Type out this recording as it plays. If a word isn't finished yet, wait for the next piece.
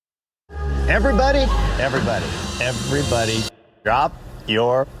Everybody, drop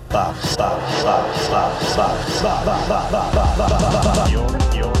your buffs.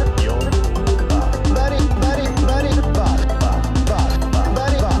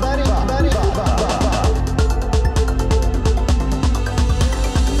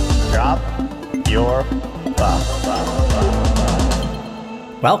 Your buff.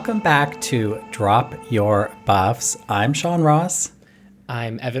 Welcome back to Drop Your Buffs. I'm Sean Ross.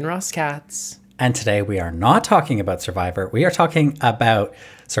 I'm Evan Ross Katz. And today we are not talking about Survivor. We are talking about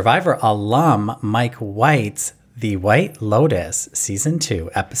Survivor alum Mike White's The White Lotus Season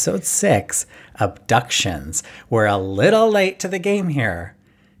 2, Episode 6, Abductions. We're a little late to the game here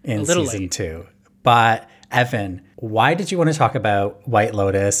in Season 2. But Evan, why did you want to talk about White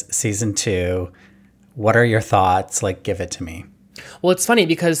Lotus Season 2? What are your thoughts? Give it to me. Well, it's funny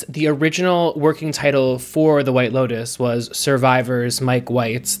because the original working title for The White Lotus was Survivor's Mike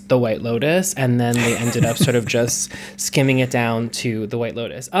White's The White Lotus, and then they ended up sort of just skimming it down to The White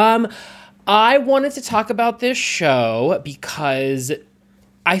Lotus. I wanted to talk about this show because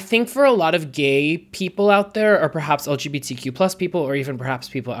I think for a lot of gay people out there, or perhaps LGBTQ plus people, or even perhaps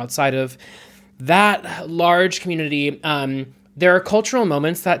people outside of that large community, there are cultural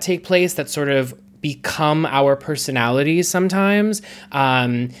moments that take place that sort of become our personalities sometimes.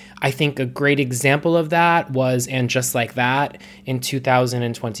 I think a great example of that was And Just Like That in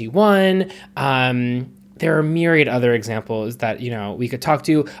 2021. There are myriad other examples that, we could talk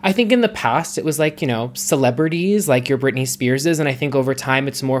to. I think in the past it was celebrities like your Britney Spearses. And I think over time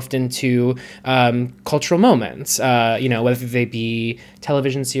it's morphed into cultural moments, whether they be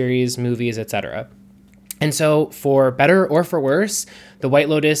television series, movies, etc. And so for better or for worse, The White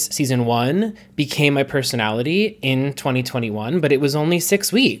Lotus Season 1 became my personality in 2021, but it was only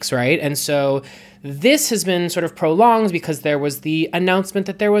 6 weeks, right? And so this has been sort of prolonged because there was the announcement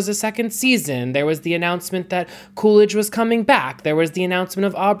that there was a second season. There was the announcement that Coolidge was coming back. There was the announcement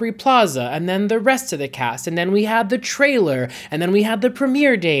of Aubrey Plaza, and then the rest of the cast. And then we had the trailer, and then we had the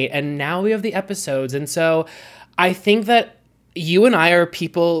premiere date, and now we have the episodes. And so I think that you and I are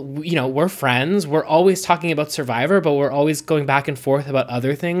people, we're friends. We're always talking about Survivor, but we're always going back and forth about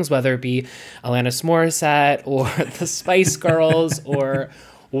other things, whether it be Alanis Morissette or the Spice Girls or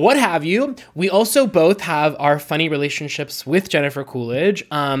what have you. We also both have our funny relationships with Jennifer Coolidge.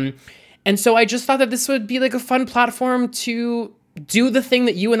 And so I just thought that this would be a fun platform to do the thing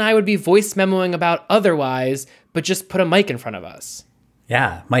that you and I would be voice memoing about otherwise, but just put a mic in front of us.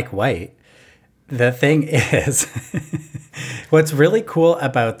 Yeah, Mike White. The thing is, what's really cool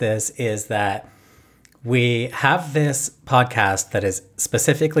about this is that we have this podcast that is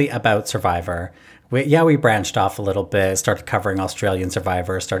specifically about Survivor. We branched off a little bit, started covering Australian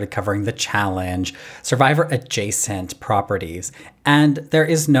Survivor, started covering The Challenge, Survivor adjacent properties. And there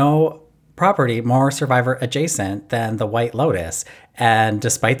is no property more Survivor adjacent than The White Lotus. And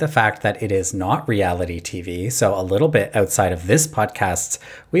despite the fact that it is not reality TV, so a little bit outside of this podcast's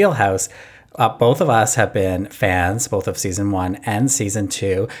wheelhouse, both of us have been fans, both of Season 1 and Season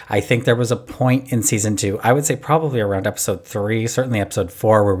 2. I think there was a point in Season 2, I would say probably around Episode 3, certainly Episode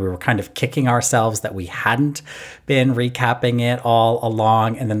 4, where we were kind of kicking ourselves that we hadn't been recapping it all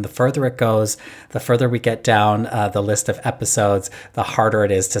along. And then the further it goes, the further we get down the list of episodes, the harder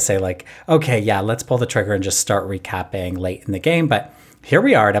it is to say okay, yeah, let's pull the trigger and just start recapping late in the game. But here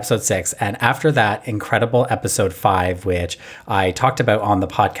we are at Episode 6, and after that incredible Episode 5, which I talked about on the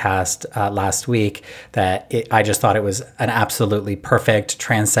podcast last week, I just thought it was an absolutely perfect,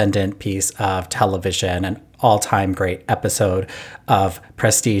 transcendent piece of television, an all-time great episode of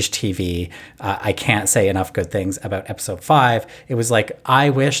prestige TV. I can't say enough good things about Episode 5. It was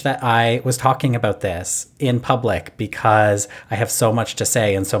I wish that I was talking about this in public because I have so much to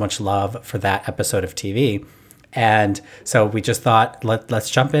say and so much love for that episode of TV. And so we just thought, let's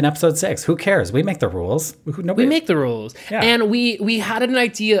jump in Episode 6. Who cares? We make the rules. We make the rules. Yeah. And we had an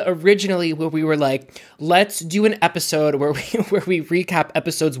idea originally where we were let's do an episode where we recap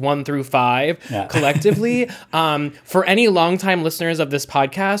episodes 1 through 5 collectively. For any longtime listeners of this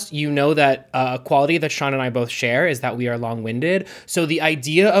podcast, you know that a quality that Sean and I both share is that we are long-winded. So the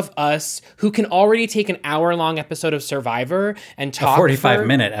idea of us, who can already take an hour-long episode of Survivor and talk a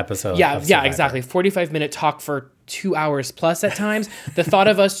 45-minute episode. Yeah, exactly. 45-minute talk for 2 hours plus at times. The thought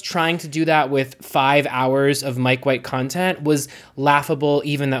of us trying to do that with 5 hours of Mike White content was laughable,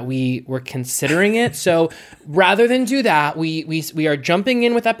 even that we were considering it. So rather than do that, we are jumping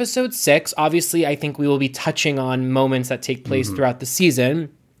in with Episode 6. Obviously, I think we will be touching on moments that take place throughout the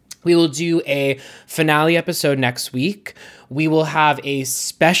season. We will do a finale episode next week. We will have a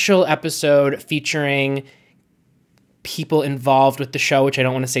special episode featuring people involved with the show, which I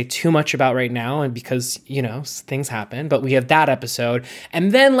don't want to say too much about right now, and because, you know, things happen, but we have that episode.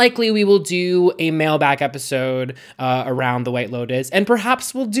 And then likely we will do a mailbag episode around The White Lotus, and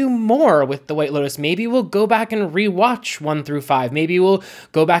perhaps we'll do more with The White Lotus. Maybe we'll go back and rewatch 1 through 5. Maybe we'll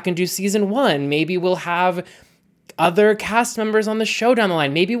go back and do season 1. Maybe we'll have other cast members on the show down the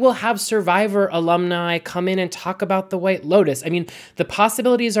line. Maybe we'll have Survivor alumni come in and talk about The White Lotus. I mean, the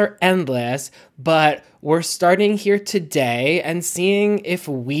possibilities are endless, but we're starting here today and seeing if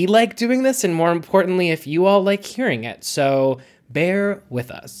we like doing this, and more importantly, if you all like hearing it. So bear with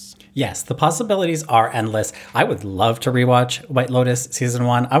us. Yes, the possibilities are endless. I would love to rewatch White Lotus season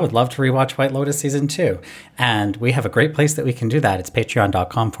 1. I would love to rewatch White Lotus season 2. And we have a great place that we can do that. It's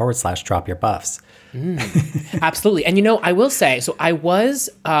patreon.com/dropyourbuffs. Absolutely. And, you know, I will say, so I was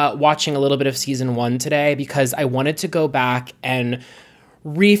watching a little bit of season 1 today because I wanted to go back and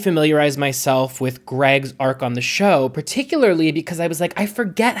refamiliarize myself with Greg's arc on the show, particularly because I was like, I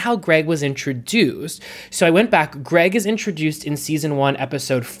forget how Greg was introduced. So I went back. Greg is introduced in season 1,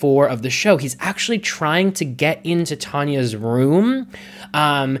 episode 4 of the show. He's actually trying to get into Tanya's room,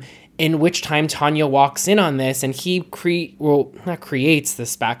 in which time Tanya walks in on this, and he not creates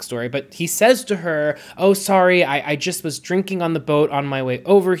this backstory, but he says to her, oh, sorry, I just was drinking on the boat on my way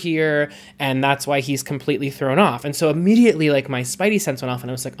over here, and that's why he's completely thrown off. And so immediately, like, my spidey sense went off,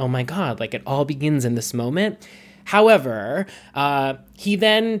 and I was like, oh my God, like, it all begins in this moment. However, he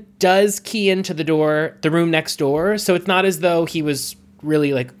then does key into the room next door, so it's not as though he was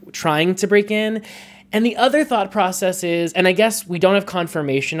really, like, trying to break in. And the other thought process is, and I guess we don't have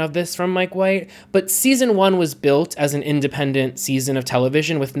confirmation of this from Mike White, but season 1 was built as an independent season of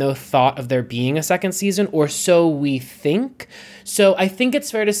television with no thought of there being a second season, or so we think. So I think it's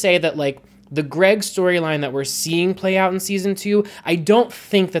fair to say that, like, the Greg storyline that we're seeing play out in season 2, I don't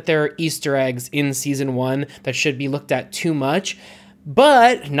think that there are Easter eggs in season 1 that should be looked at too much.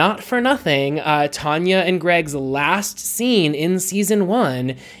 But not for nothing, Tanya and Greg's last scene in season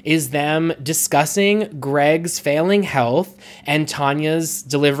 1 is them discussing Greg's failing health and Tanya's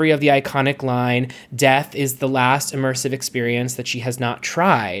delivery of the iconic line, "Death is the last immersive experience that she has not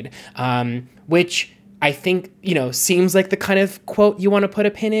tried," which I think, you know, seems like the kind of quote you want to put a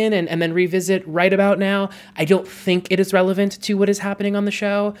pin in and then revisit right about now. I don't think it is relevant to what is happening on the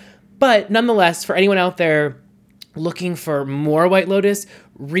show. But nonetheless, for anyone out there looking for more White Lotus,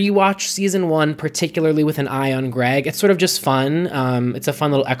 rewatch season 1, particularly with an eye on Greg. It's sort of just fun. It's a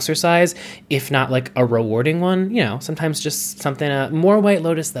fun little exercise, if not like a rewarding one. You know, sometimes just something, more White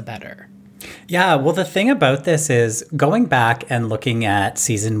Lotus, the better. Yeah, well, the thing about this is going back and looking at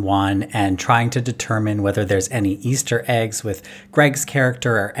season 1 and trying to determine whether there's any Easter eggs with Greg's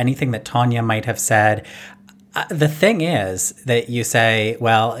character or anything that Tanya might have said. The thing is that you say,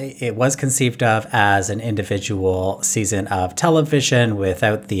 well, it was conceived of as an individual season of television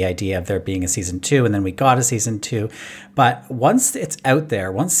without the idea of there being a season 2, and then we got a season 2. But once it's out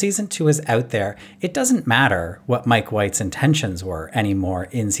there, once season 2 is out there, it doesn't matter what Mike White's intentions were anymore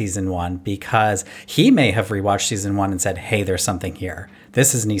in season 1, because he may have rewatched season 1 and said, hey, there's something here.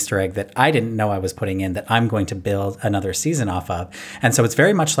 This is an Easter egg that I didn't know I was putting in that I'm going to build another season off of. And so it's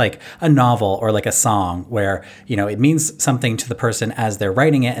very much like a novel or like a song where, you know, it means something to the person as they're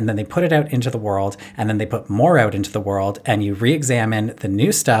writing it, and then they put it out into the world, and then they put more out into the world, and you re-examine the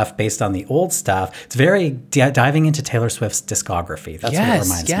new stuff based on the old stuff. It's very diving into Taylor Swift's discography. That's what it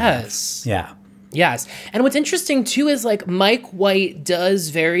reminds me of. Yeah. Yes. And what's interesting too is, like, Mike White does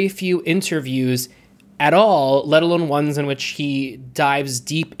very few interviews at all, let alone ones in which he dives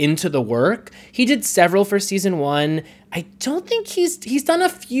deep into the work. He did several for season 1. I don't think he's done a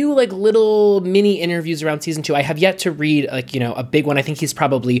few like little mini interviews around season 2. I have yet to read, like, you know, a big one. I think he's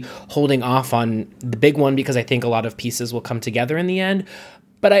probably holding off on the big one because I think a lot of pieces will come together in the end.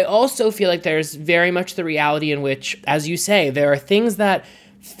 But I also feel like there's very much the reality in which, as you say, there are things that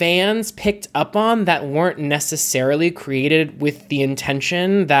fans picked up on that weren't necessarily created with the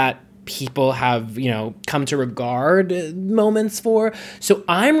intention that people have, you know, come to regard moments for. So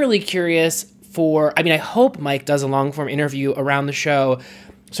I'm really curious I hope Mike does a long form interview around the show,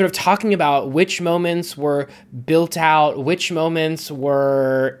 sort of talking about which moments were built out, which moments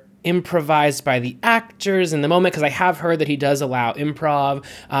were improvised by the actors in the moment, because I have heard that he does allow improv,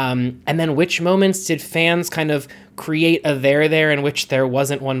 and then which moments did fans kind of create a there in which there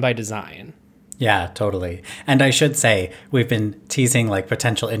wasn't one by design. Yeah, totally. And I should say, we've been teasing like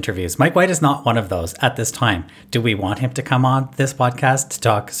potential interviews. Mike White is not one of those at this time. Do we want him to come on this podcast to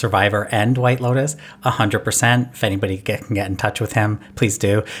talk Survivor and White Lotus? 100%. If anybody can get in touch with him, please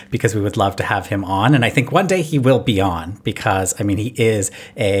do, because we would love to have him on. And I think one day he will be on because, I mean, he is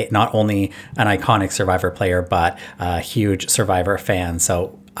not only an iconic Survivor player, but a huge Survivor fan.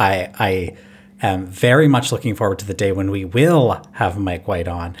 So I am very much looking forward to the day when we will have Mike White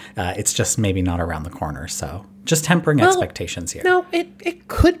on. It's just maybe not around the corner. So just tempering expectations here. No, it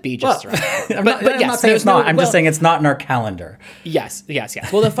could be just around. I'm not saying it's not. I'm just saying it's not in our calendar. Yes.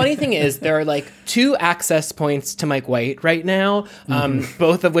 Well, the funny thing is there are like 2 access points to Mike White right now,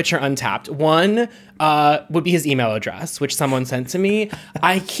 both of which are untapped. One would be his email address, which someone sent to me.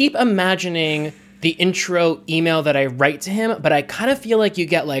 I keep imagining the intro email that I write to him, but I kind of feel like you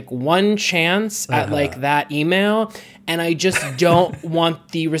get like one chance at like that email, and I just don't want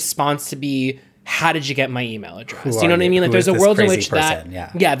the response to be, how did you get my email address? You know what I mean? Like there's a world in which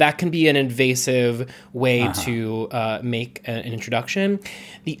that can be an invasive way to make an introduction.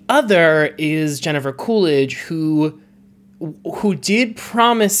 The other is Jennifer Coolidge, who did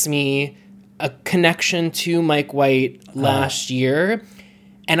promise me a connection to Mike White last year.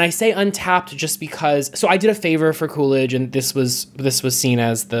 And I say untapped just because, so I did a favor for Coolidge, and this was seen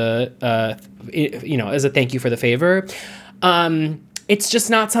as the, as a thank you for the favor. It's just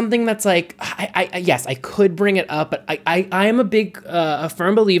not something that's like, yes, I could bring it up, but I am a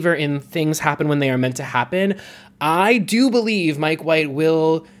firm believer in things happen when they are meant to happen. I do believe Mike White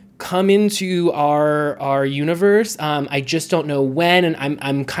will come into our universe. I just don't know when, and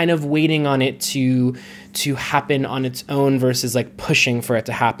I'm kind of waiting on it to happen on its own versus like pushing for it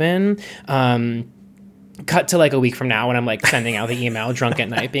to happen. Cut to like a week from now when I'm like sending out the email drunk at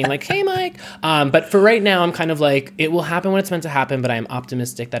night being like, hey Mike. But for right now, I'm kind of like, it will happen when it's meant to happen, but I'm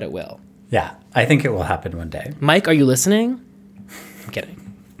optimistic that it will. Yeah, I think it will happen one day. Mike, are you listening? I'm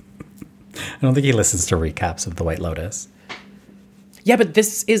kidding. I don't think he listens to recaps of The White Lotus. Yeah, but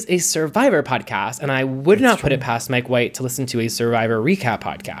this is a Survivor podcast, and I would not put it past Mike White to listen to a Survivor recap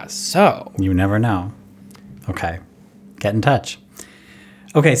podcast. So you never know. Okay, get in touch.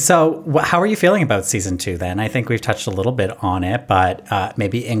 Okay, so how are you feeling about season 2 then? I think we've touched a little bit on it, but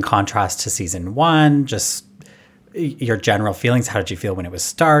maybe in contrast to season 1, just your general feelings. How did you feel when it was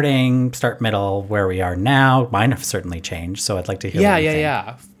starting, start, middle, where we are now? Mine have certainly changed, so I'd like to hear what you think.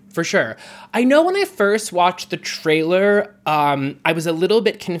 Yeah. For sure. I know when I first watched the trailer, I was a little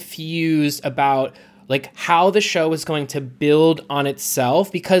bit confused about like how the show was going to build on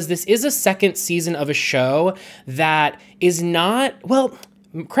itself, because this is a second season of a show that is not, well,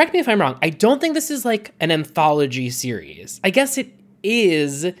 correct me if I'm wrong, I don't think this is like an anthology series. I guess it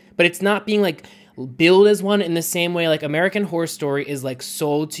is, but it's not being like billed as one in the same way like American Horror Story is like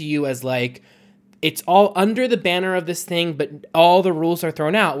sold to you as like, it's all under the banner of this thing, but all the rules are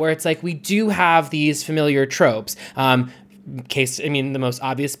thrown out, where it's like we do have these familiar tropes. The most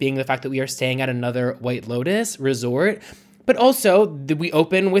obvious being the fact that we are staying at another White Lotus resort, but also we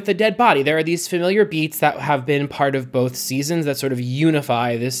open with a dead body. There are these familiar beats that have been part of both seasons that sort of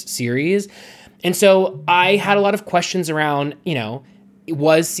unify this series. And so I had a lot of questions around,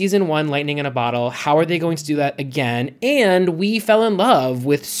 was season 1 lightning in a bottle? How are they going to do that again? And we fell in love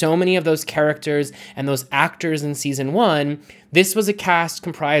with so many of those characters and those actors in season 1. This was a cast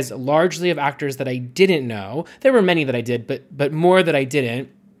comprised largely of actors that I didn't know. There were many that I did, but more that I didn't.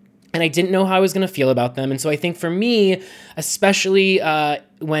 And I didn't know how I was going to feel about them. And so I think for me, especially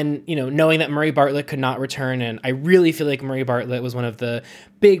when, knowing that Murray Bartlett could not return, and I really feel like Murray Bartlett was one of the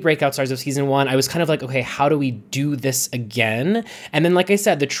big breakout stars of season 1, I was kind of like, okay, how do we do this again? And then, like I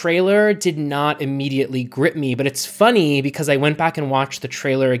said, the trailer did not immediately grip me. But it's funny because I went back and watched the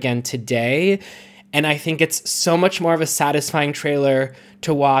trailer again today, and I think it's so much more of a satisfying trailer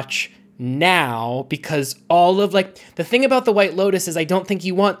to watch now, because all of like the thing about the White Lotus is I don't think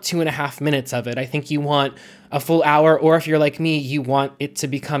you want 2.5 minutes of it. I think you want a full hour, or if you're like me, you want it to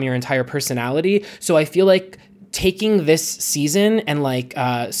become your entire personality. So I feel like taking this season and like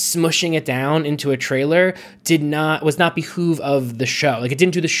smushing it down into a trailer was not behoove of the show. Like it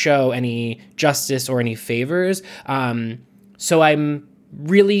didn't do the show any justice or any favors. So I'm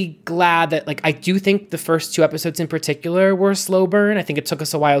really glad that like I do think the first 2 episodes in particular were a slow burn. I think it took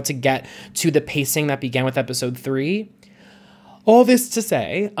us a while to get to the pacing that began with episode 3. All this to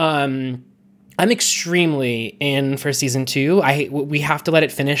say, I'm extremely in for season 2. We have to let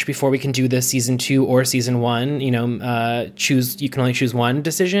it finish before we can do the season 2 or season 1, you can only choose one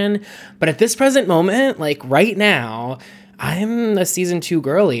decision. But at this present moment, like right now, I'm a season 2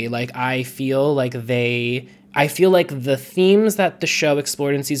 girly. Like I feel like they I feel like the themes that the show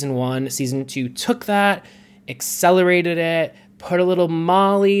explored in season 1, season 2 took that, accelerated it, put a little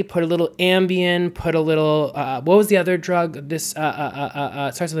Molly, put a little Ambien, put a little, what was the other drug? This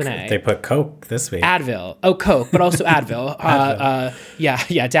starts with an A. They put Coke this week. Advil. Oh, Coke, but also Advil.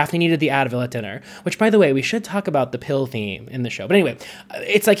 Yeah, Daphne needed the Advil at dinner, which, by the way, we should talk about the pill theme in the show. But anyway,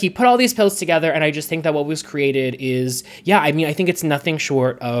 it's like he put all these pills together, and I just think that what was created is, I think it's nothing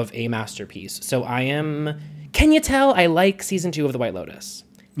short of a masterpiece. So can you tell I like season 2 of The White Lotus?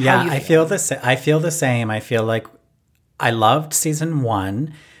 Yeah, I feel the same. I feel like I loved season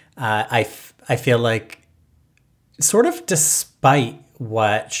 1. I feel like sort of despite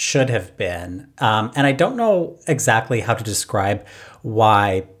what should have been, and I don't know exactly how to describe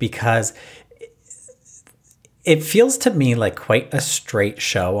why, because it feels to me like quite a straight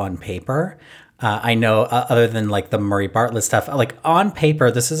show on paper. I know other than like the Murray Bartlett stuff, like on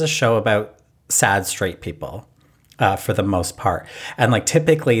paper, this is a show about sad straight people. For the most part. And like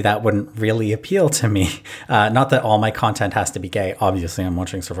typically that wouldn't really appeal to me. Not that all my content has to be gay. Obviously I'm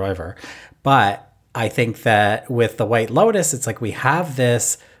watching Survivor. But I think that with The White Lotus, it's like we have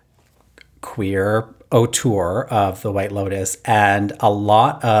this queer auteur of The White Lotus, and a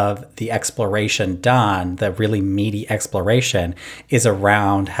lot of the exploration done, the really meaty exploration, is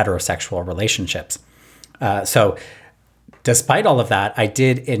around heterosexual relationships. So despite all of that, I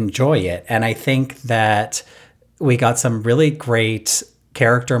did enjoy it. And I think that we got some really great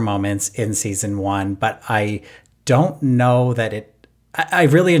character moments in season 1, but I don't know that I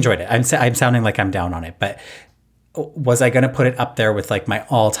really enjoyed it. I'm sounding like I'm down on it, but was I going to put it up there with like my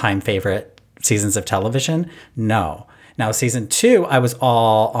all-time favorite seasons of television? No. Now, season 2, I was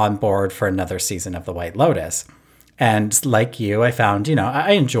all on board for another season of The White Lotus. And like you, I found,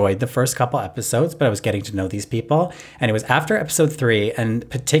 I enjoyed the first couple episodes, but I was getting to know these people. And it was after episode 3, and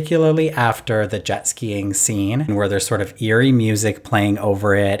particularly after the jet skiing scene, where there's sort of eerie music playing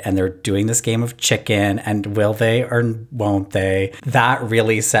over it, and they're doing this game of chicken, and will they or won't they? That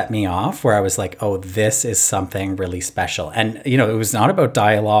really set me off, where I was like, oh, this is something really special. And, it was not about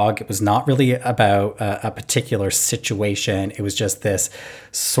dialogue. It was not really about a particular situation. It was just this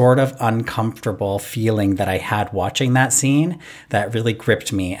sort of uncomfortable feeling that I had watching that scene that really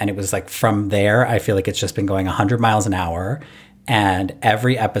gripped me. And it was like from there, I feel like it's just been going 100 miles an hour. And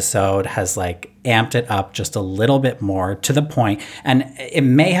every episode has like amped it up just a little bit more to the point. And it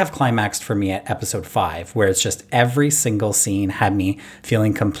may have climaxed for me at episode 5, where it's just every single scene had me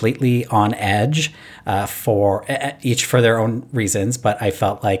feeling completely on edge for each for their own reasons. But I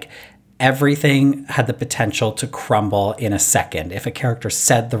felt like everything had the potential to crumble in a second. If a character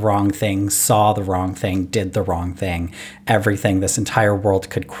said the wrong thing, saw the wrong thing, did the wrong thing, everything, this entire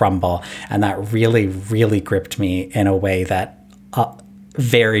world could crumble. And that really, really gripped me in a way that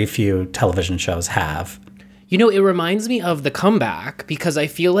very few television shows have. It reminds me of The Comeback, because I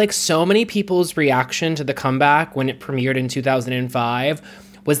feel like so many people's reaction to The Comeback when it premiered in 2005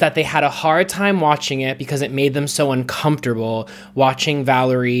 was that they had a hard time watching it because it made them so uncomfortable watching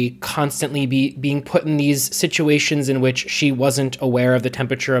Valerie constantly being put in these situations in which she wasn't aware of the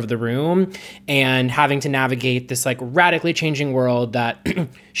temperature of the room, and having to navigate this like radically changing world that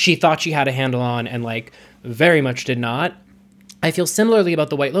she thought she had a handle on and like very much did not. I feel similarly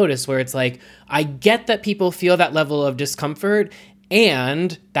about The White Lotus, where it's like, I get that people feel that level of discomfort,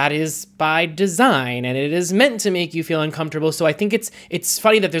 and that is by design, and it is meant to make you feel uncomfortable. So I think it's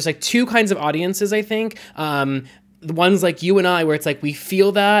funny that there's like two kinds of audiences, I think. The ones like you and I, where it's like we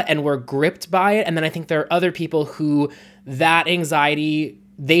feel that and we're gripped by it. And then I think there are other people who that anxiety,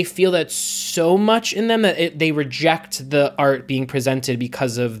 they feel that so much in them that they reject the art being presented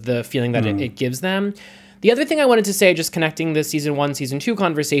because of the feeling that it gives them. The other thing I wanted to say, just connecting the season 1, season 2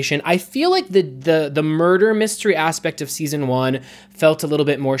 conversation, I feel like the murder mystery aspect of season 1 felt a little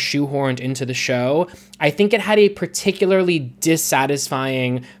bit more shoehorned into the show. I think it had a particularly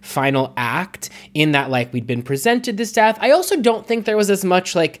dissatisfying final act in that, like, we'd been presented this death. I also don't think there was as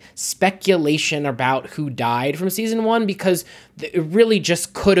much, like, speculation about who died from season 1, because it really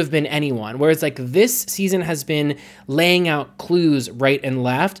just could have been anyone. Whereas, like, this season has been laying out clues right and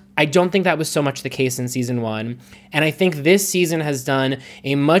left. I don't think that was so much the case in season 1. And I think this season has done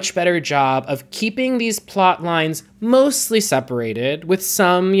a much better job of keeping these plot lines mostly separated, with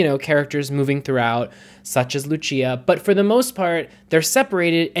some, characters moving throughout, such as Lucia. But for the most part, they're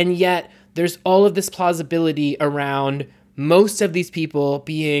separated, and yet there's all of this plausibility around most of these people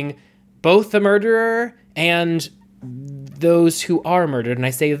being both the murderer and those who are murdered. And I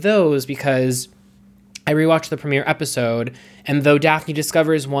say those because I rewatched the premiere episode, and though Daphne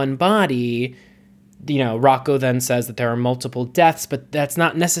discovers one body, Rocco then says that there are multiple deaths, but that's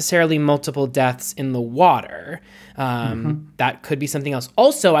not necessarily multiple deaths in the water. That could be something else.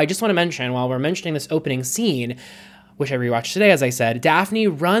 Also, I just want to mention, while we're mentioning this opening scene, which I rewatched today, as I said, Daphne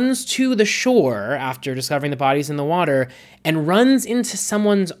runs to the shore after discovering the bodies in the water and runs into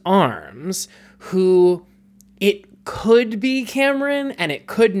someone's arms who it could be Cameron and it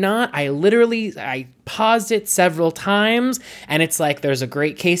could not. I paused it several times, and it's like there's a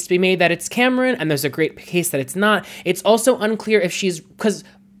great case to be made that it's Cameron and there's a great case that it's not. It's also unclear if because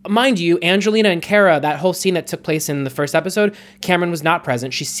mind you, Angelina and Kara, that whole scene that took place in the first episode, Cameron was not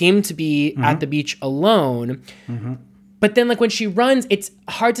present. She seemed to be at the beach alone. But then, like, when she runs, it's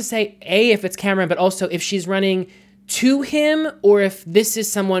hard to say, A, if it's Cameron, but also if she's running to him or if this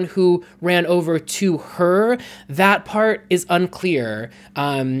is someone who ran over to her. That part is unclear.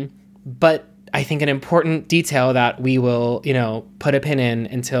 But I think an important detail that we will, put a pin in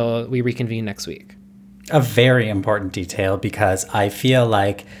until we reconvene next week. A very important detail, because I feel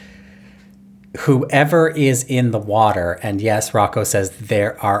like whoever is in the water, and yes, Rocco says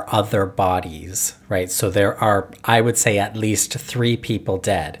there are other bodies, right? So there are, I would say, at least 3 people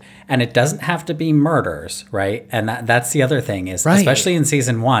dead. And it doesn't have to be murders, right? And that's the other thing is, especially in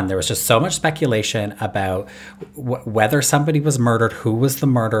season 1, there was just so much speculation about whether somebody was murdered, who was the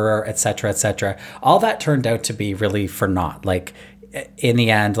murderer, et cetera, et cetera. All that turned out to be really for naught. Like, in the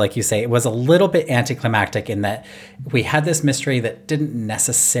end, like you say, it was a little bit anticlimactic in that we had this mystery that didn't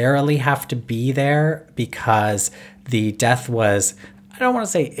necessarily have to be there because the death was, I don't want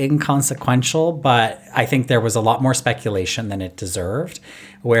to say inconsequential, but I think there was a lot more speculation than it deserved.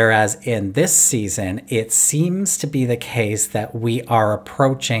 Whereas in this season, it seems to be the case that we are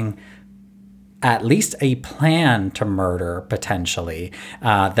approaching at least a plan to murder, potentially,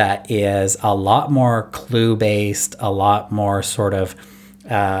 that is a lot more clue-based, a lot more sort of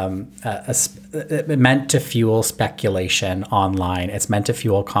meant to fuel speculation online. It's meant to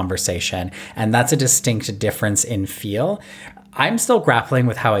fuel conversation. And that's a distinct difference in feel. I'm still grappling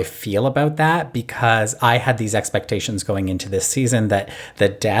with how I feel about that, because I had these expectations going into this season that the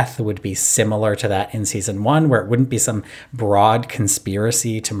death would be similar to that in season 1, where it wouldn't be some broad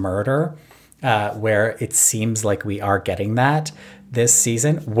conspiracy to murder. Where it seems like we are getting that this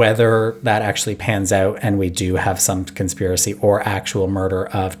season. Whether that actually pans out and we do have some conspiracy or actual murder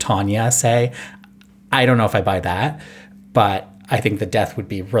of Tanya, say, I don't know if I buy that, but I think the death would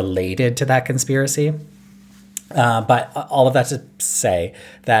be related to that conspiracy. But all of that to say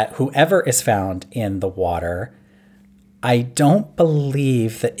that whoever is found in the water, I don't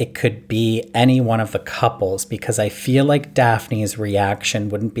believe that it could be any one of the couples, because I feel like Daphne's reaction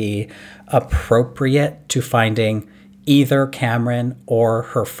wouldn't be appropriate to finding either Cameron or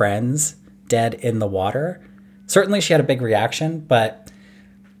her friends dead in the water. Certainly she had a big reaction, but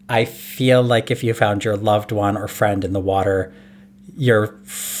I feel like if you found your loved one or friend in the water, your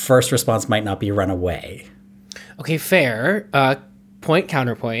first response might not be run away. Okay, fair. Point,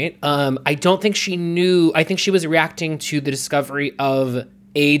 counterpoint. I don't think she knew. I think she was reacting to the discovery of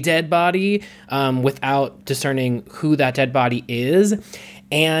a dead body without discerning who that dead body is.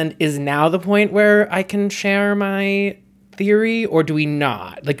 And is now the point where I can share my theory, or do we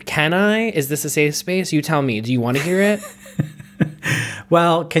not? Like, can I? Is this a safe space? You tell me. Do you want to hear it?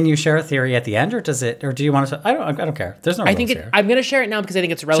 Well, can you share a theory at the end, or does it, or do you want to? I don't care. There's no. I think I'm going to share it now because I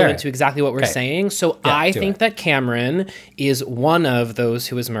think it's relevant to exactly what we're saying. So yeah, I think that Cameron is one of those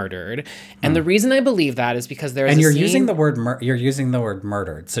who was murdered, and the reason I believe that is because there's. And you're using the word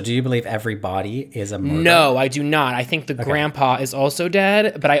murdered. So do you believe every body is a murder? No, I do not. I think the grandpa is also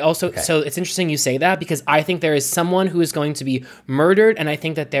dead, but I also so it's interesting you say that, because I think there is someone who is going to be murdered, and I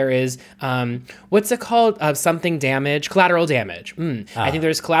think that there is what's it called? Something damage, collateral damage. I think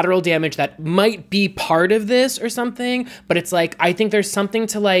there's collateral damage that might be part of this or something, but it's like, I think there's something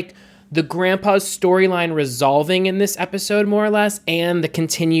to like the grandpa's storyline resolving in this episode more or less, and the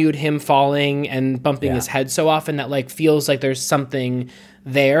continued him falling and bumping his head so often that like feels like there's something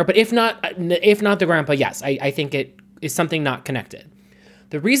there. But if not the grandpa, yes, I think it is something not connected.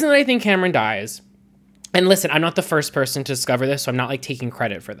 The reason that I think Cameron dies, and listen, I'm not the first person to discover this, so I'm not like taking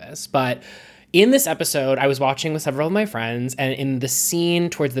credit for this, but in this episode, I was watching with several of my friends, and in the scene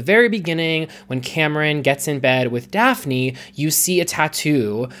towards the very beginning, when Cameron gets in bed with Daphne, you see a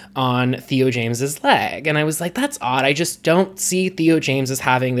tattoo on Theo James's leg. And I was like, that's odd. I just don't see Theo James as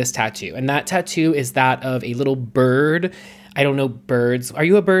having this tattoo. And that tattoo is that of a little bird. I don't know birds. Are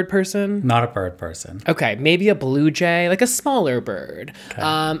you a bird person? Not a bird person. Okay, maybe a blue jay, like a smaller bird. Okay.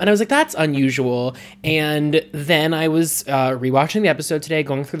 And I was like, that's unusual. And then I was rewatching the episode today,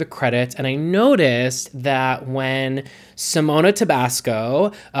 going through the credits, and I noticed that when Simona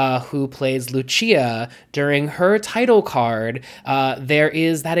Tabasco, who plays Lucia, during her title card, there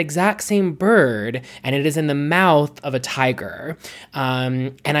is that exact same bird, and it is in the mouth of a tiger.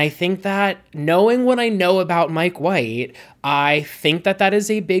 And I think that knowing what I know about Mike White, I think that that is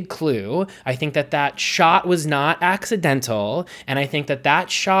a big clue. I think that that shot was not accidental, and I think that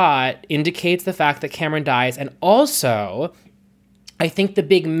that shot indicates the fact that Cameron dies. And also, I think the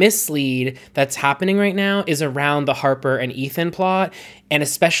big mislead that's happening right now is around the Harper and Ethan plot, and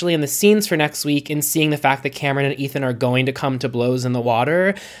especially in the scenes for next week, in seeing the fact that Cameron and Ethan are going to come to blows in the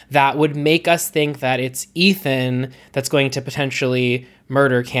water, that would make us think that it's Ethan that's going to potentially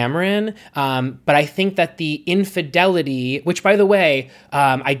murder Cameron. But I think that the infidelity, which, by the way,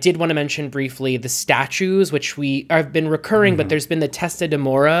 I did want to mention briefly the statues, which we have been recurring, but there's been the Testa de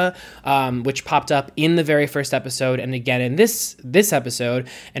Mora, which popped up in the very first episode and again in this episode.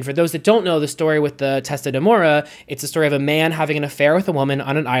 And for those that don't know the story with the Testa de Mora, it's a story of a man having an affair with a woman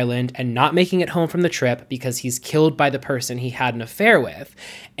on an island and not making it home from the trip because he's killed by the person he had an affair with.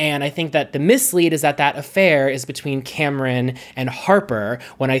 And I think that the mislead is that that affair is between Cameron and Harper,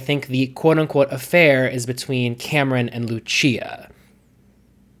 when I think the quote-unquote affair is between Cameron and Lucia.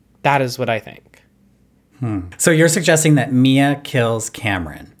 That is what I think. So you're suggesting that Mia kills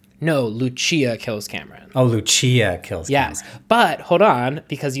Cameron? No, Lucia kills Cameron. Oh, Lucia kills Cameron. Yes, but hold on,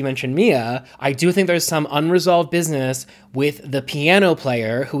 because you mentioned Mia, I do think there's some unresolved business with the piano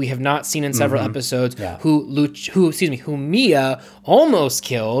player who we have not seen in several episodes, who Mia almost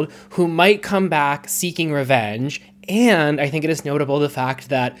killed, who might come back seeking revenge. And I think it is notable the fact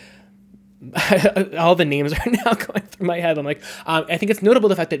that all the names are now going through my head. I'm like, I think it's notable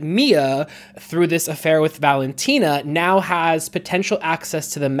the fact that Mia, through this affair with Valentina, now has potential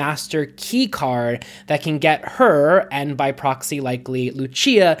access to the master key card that can get her, and by proxy likely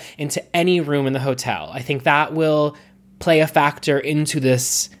Lucia, into any room in the hotel. I think that will play a factor into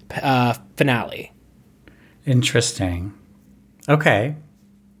this finale. Interesting. Okay.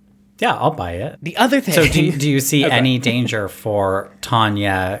 Yeah, I'll buy it. The other thing... So do you see any danger for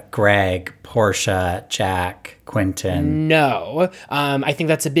Tanya, Greg, Portia, Jack, Quentin? No. I think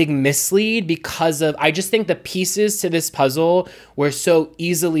that's a big mislead because of... I just think the pieces to this puzzle were so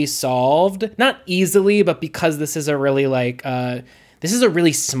easily solved. Not easily, but because this is a really this is a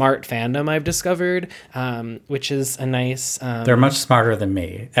really smart fandom I've discovered, which is a nice... They're much smarter than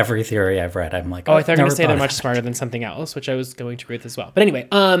me. Every theory I've read, I'm like... I thought you were going to say they're much smarter than something else, which I was going to agree with as well. But anyway,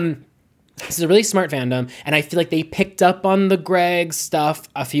 this is a really smart fandom, and I feel like they picked up on the Greg stuff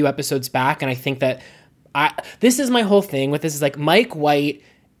a few episodes back, and I think that... this is my whole thing with this, is like Mike White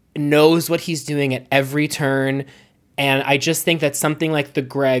knows what he's doing at every turn. And I just think that something like the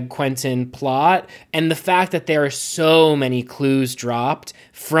Greg Quentin plot, and the fact that there are so many clues dropped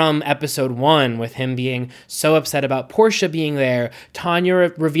from episode 1, with him being so upset about Portia being there,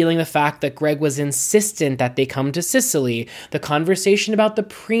 Tanya revealing the fact that Greg was insistent that they come to Sicily, the conversation about the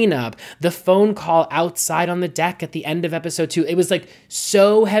prenup, the phone call outside on the deck at the end of episode 2. It was like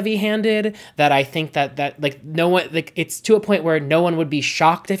so heavy-handed that I think that like no one, like it's to a point where no one would be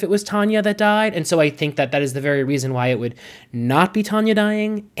shocked if it was Tanya that died. And so I think that that is the very reason why it would not be Tanya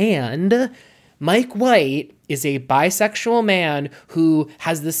dying. And Mike White is a bisexual man who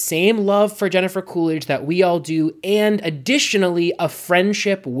has the same love for Jennifer Coolidge that we all do, and additionally a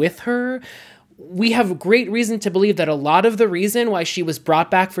friendship with her. We have great reason to believe that a lot of the reason why she was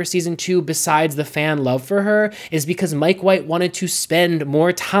brought back for season 2, besides the fan love for her, is because Mike White wanted to spend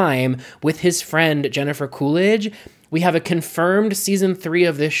more time with his friend Jennifer Coolidge. We have a confirmed season 3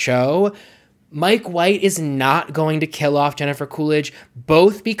 of this show. Mike White is not going to kill off Jennifer Coolidge,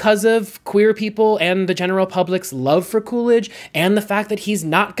 both because of queer people and the general public's love for Coolidge, and the fact that he's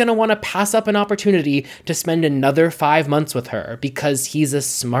not going to want to pass up an opportunity to spend another 5 months with her, because he's a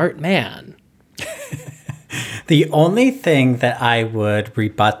smart man. The only thing that I would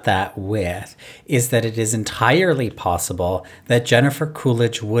rebut that with is that it is entirely possible that Jennifer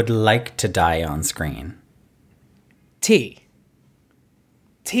Coolidge would like to die on screen. And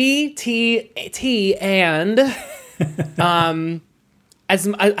as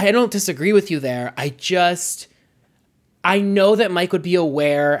I don't disagree with you there. I know that Mike would be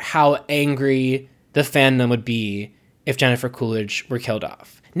aware how angry the fandom would be if Jennifer Coolidge were killed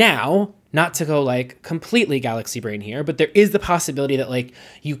off. Now, not to go like completely galaxy brain here, but there is the possibility that like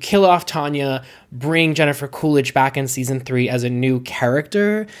you kill off Tanya, bring Jennifer Coolidge back in season 3 as a new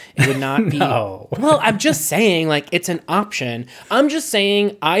character. It would not be. No. Well, I'm just saying like it's an option. I'm just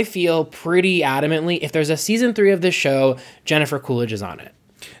saying I feel pretty adamantly if there's a season 3 of this show, Jennifer Coolidge is on it.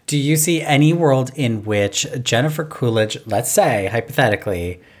 Do you see any world in which Jennifer Coolidge, let's say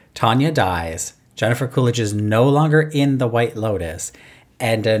hypothetically, Tanya dies Jennifer Coolidge is no longer in The White Lotus,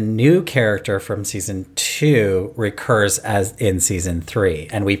 and a new character from season 2 recurs as in season 3,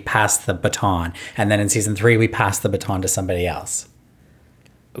 and we pass the baton. And then in season 3, we pass the baton to somebody else.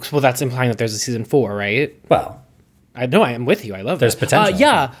 Well, that's implying that there's a season 4, right? Well, I know, I am with you. I love there's that. potential.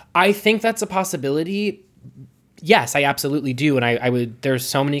 Yeah, I think that's a possibility. Yes, I absolutely do. And I would, there's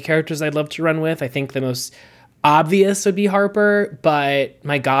so many characters I'd love to run with. I think the most obvious would be Harper, but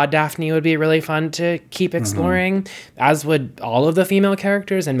my God, Daphne would be really fun to keep exploring, as would all of the female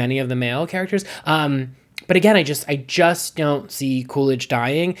characters and many of the male characters. But again, I just don't see Coolidge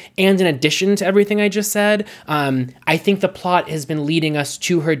dying. And in addition to everything I just said, I think the plot has been leading us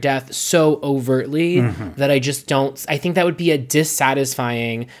to her death so overtly that I just don't. I think that would be a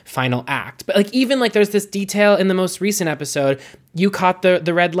dissatisfying final act. But like even like there's this detail in the most recent episode. You caught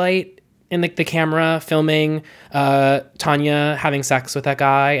the red light in the camera filming Tanya having sex with that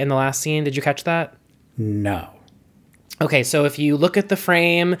guy in the last scene. Did you catch that? No. Okay, so if you look at the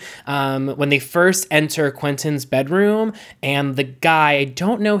frame, when they first enter Quentin's bedroom, and the guy, I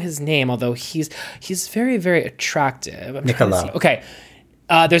don't know his name, although he's very, very attractive. Niccolo. Okay,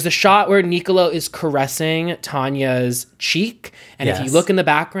 there's a shot where Niccolo is caressing Tanya's cheek, and if you look in the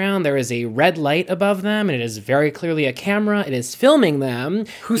background, there is a red light above them, and it is very clearly a camera. It is filming them.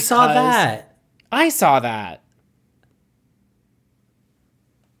 Who saw that? I saw that.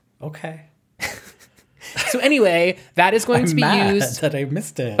 Okay. So anyway, that is going to be mad used. that I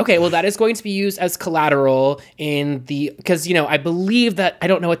missed it. Okay, well, that is going to be used as collateral in the, because, you know, I believe that, I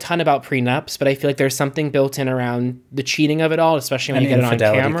don't know a ton about prenups, but I feel like there's something built in around the cheating of it all, especially when you get it on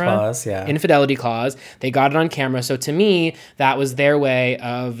camera. Clause, yeah. Infidelity clause. They got it on camera. So to me, that was their way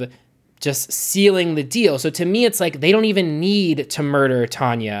of just sealing the deal. So to me, it's like they don't even need to murder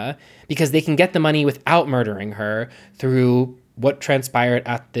Tanya because they can get the money without murdering her through what transpired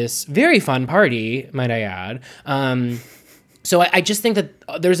at this very fun party, might I add. So I just think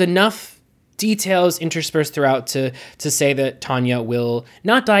that there's enough details interspersed throughout to say that Tanya will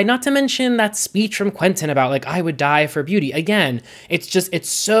not die, not to mention that speech from Quentin about like, I would die for beauty. Again, it's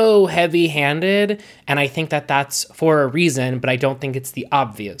so heavy handed. And I think that that's for a reason, but I don't think it's the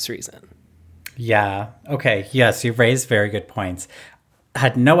obvious reason. Yeah. Okay. Yes, you've raised very good points.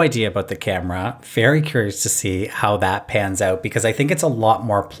 Had no idea about the camera. Very curious to see how that pans out because I think it's a lot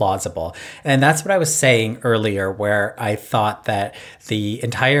more plausible. And that's what I was saying earlier, where I thought that the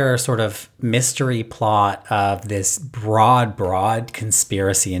entire sort of mystery plot of this broad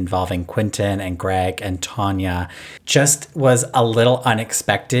conspiracy involving Quentin and Greg and Tanya just was a little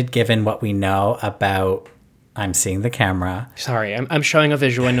unexpected given what we know about. I'm seeing the camera. Sorry, I'm showing a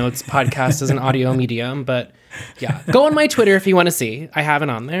visual. I know it's podcast is an audio medium, but yeah. Go on my Twitter if you want to see. I have it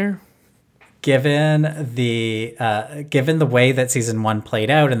on there. Given the way that season 1 played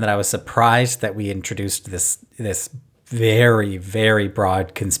out, and that I was surprised that we introduced this very, very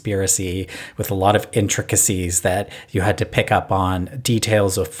broad conspiracy with a lot of intricacies that you had to pick up on,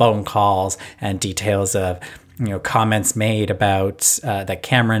 details of phone calls and details of comments made about that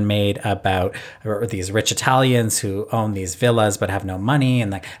Cameron made about these rich Italians who own these villas but have no money,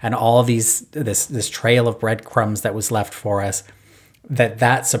 and all this trail of breadcrumbs that was left for us.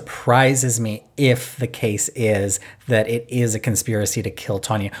 That surprises me if the case is that it is a conspiracy to kill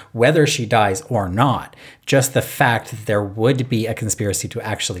Tanya, whether she dies or not. Just the fact that there would be a conspiracy to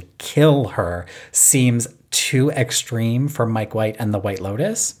actually kill her seems too extreme for Mike White and the White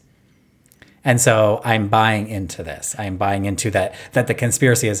Lotus. And so I'm buying into this. I'm buying into that the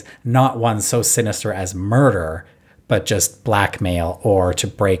conspiracy is not one so sinister as murder, but just blackmail or to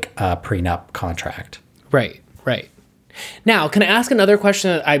break a prenup contract. Right. Now, can I ask another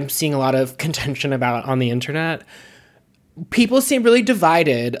question that I'm seeing a lot of contention about on the internet? People seem really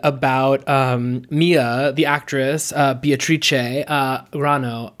divided about Mia, the actress, Beatrice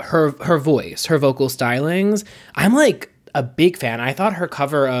Grano, her voice, her vocal stylings. I'm like a big fan. I thought her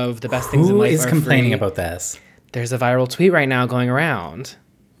cover of The Best Things in Life Are Free. Who is complaining about this? There's a viral tweet right now going around.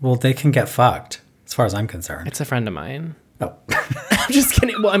 Well, they can get fucked, as far as I'm concerned. It's a friend of mine. Oh. I'm just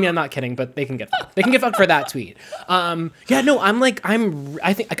kidding. Well, I mean, I'm not kidding, but they can get fucked. They can get fucked for that tweet. I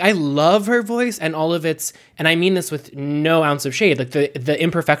think I love her voice and all of its, and I mean this with no ounce of shade, like the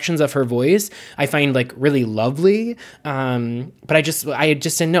imperfections of her voice, I find like really lovely. But I just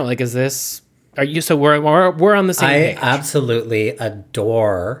didn't know, like, is this, are you, so we're on the same page. I absolutely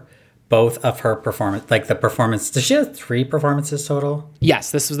adore both of her performance, like the performance. Does she have 3 performances total?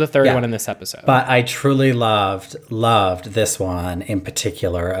 Yes, this was the third one in this episode. But I truly loved this one in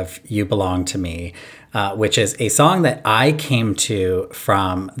particular of You Belong to Me, which is a song that I came to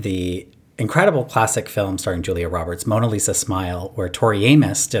from the incredible classic film starring Julia Roberts, Mona Lisa Smile, where Tori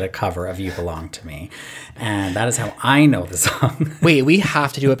Amos did a cover of You Belong to Me. And that is how I know the song. Wait, we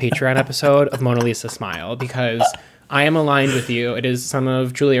have to do a Patreon episode of Mona Lisa Smile because I am aligned with you. It is some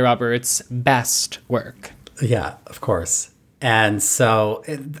of Julia Roberts' best work. Yeah, of course. And so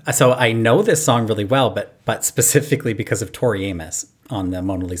I know this song really well, but specifically because of Tori Amos on the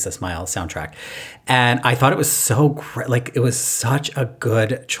Mona Lisa Smile soundtrack. And I thought it was so great. Like, it was such a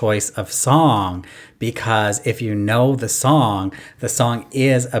good choice of song, because if you know the song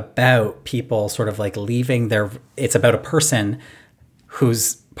is about people sort of like it's about a person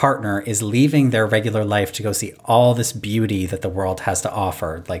whose partner is leaving their regular life to go see all this beauty that the world has to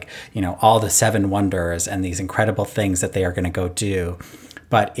offer. Like, you know, all the seven wonders and these incredible things that they are going to go do.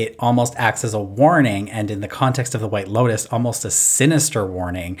 But it almost acts as a warning, and in the context of the White Lotus, almost a sinister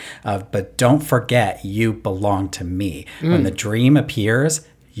warning of, but don't forget, you belong to me. When the dream appears,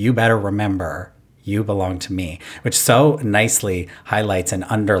 you better remember, you belong to me, which so nicely highlights and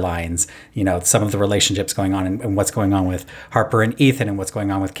underlines, you know, some of the relationships going on and what's going on with Harper and Ethan, and what's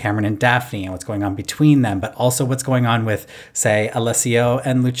going on with Cameron and Daphne, and what's going on between them, but also what's going on with, say, Alessio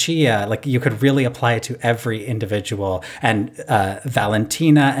and Lucia. Like, you could really apply it to every individual, and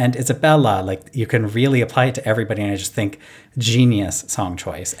Valentina and Isabella. Like, you can really apply it to everybody. And I just think genius song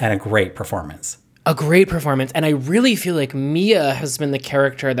choice and a great performance. A great performance. And I really feel like Mia has been the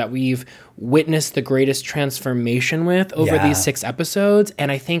character that we've witnessed the greatest transformation with over these 6 episodes.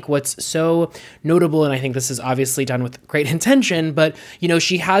 And I think what's so notable, and I think this is obviously done with great intention, but, you know,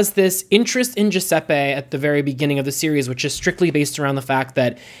 she has this interest in Giuseppe at the very beginning of the series, which is strictly based around the fact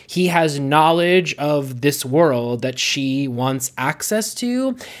that he has knowledge of this world that she wants access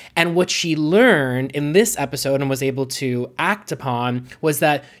to. And what she learned in this episode and was able to act upon was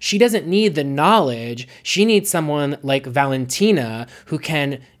that she doesn't need the knowledge. She needs someone like Valentina who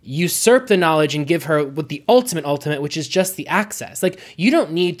can usurp the knowledge and give her with the ultimate, which is just the access. Like, you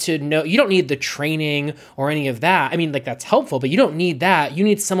don't need to know, you don't need the training or any of that. I mean, like, that's helpful, but you don't need that. You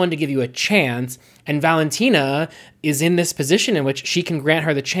need someone to give you a chance. And Valentina is in this position in which she can grant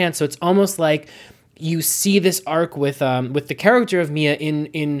her the chance. So it's almost like you see this arc with the character of Mia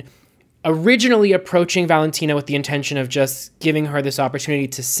in originally approaching Valentina with the intention of just giving her this opportunity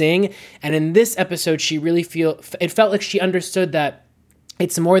to sing. And in this episode, it felt like she understood that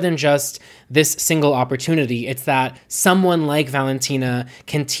it's more than just this single opportunity. It's that someone like Valentina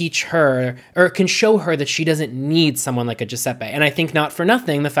can teach her or can show her that she doesn't need someone like a Giuseppe. And I think not for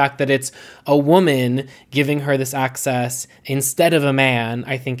nothing, the fact that it's a woman giving her this access instead of a man,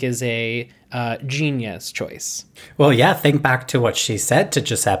 I think is a genius choice. Well, yeah, think back to what she said to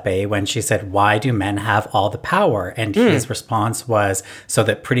Giuseppe when she said, "Why do men have all the power?" And his response was, "So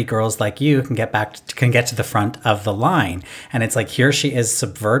that pretty girls like you can get to the front of the line." And it's like, here she is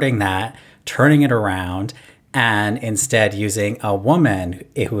subverting that, turning it around, and instead using a woman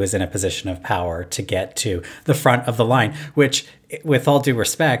who is in a position of power to get to the front of the line, which, with all due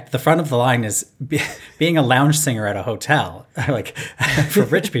respect, the front of the line is being a lounge singer at a hotel, like, for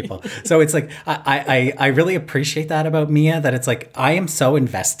rich people. So it's like, I really appreciate that about Mia, that it's like, I am so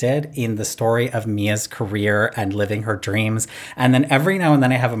invested in the story of Mia's career and living her dreams. And then every now and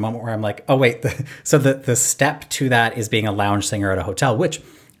then I have a moment where I'm like, oh wait, so the step to that is being a lounge singer at a hotel, which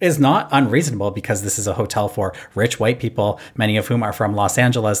is not unreasonable because this is a hotel for rich white people, many of whom are from Los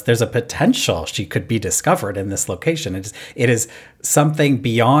Angeles. There's a potential she could be discovered in this location. It is something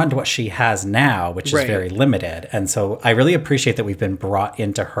beyond what she has now, which is very limited. And so I really appreciate that we've been brought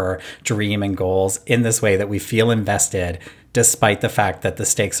into her dream and goals in this way, that we feel invested despite the fact that the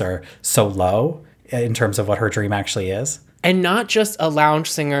stakes are so low in terms of what her dream actually is. And not just a lounge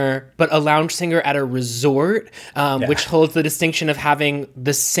singer, but a lounge singer at a resort, which holds the distinction of having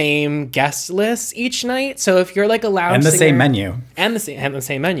the same guest list each night. So if you're like a lounge and the singer, same menu. And the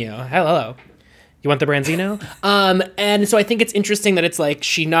same menu. Hello. You want the Branzino? And so I think it's interesting that it's like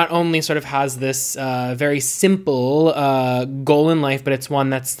she not only sort of has this very simple goal in life, but it's one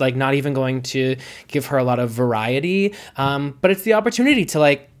that's like not even going to give her a lot of variety. But it's the opportunity to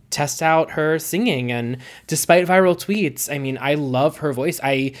like test out her singing. And despite viral tweets, I mean, I love her voice.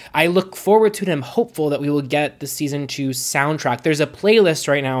 I look forward to it. I'm hopeful that we will get the season 2 soundtrack. There's a playlist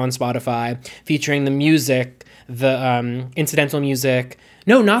right now on Spotify featuring the music, the incidental music.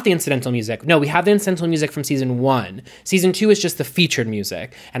 No, not the incidental music. No, we have the incidental music from season 1. Season 2 is just the featured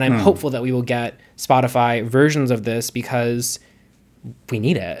music. And I'm hopeful that we will get Spotify versions of this because we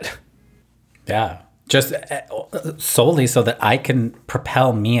need it. Yeah. Just solely so that I can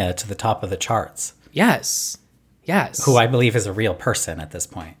propel Mia to the top of the charts. Yes. Who I believe is a real person at this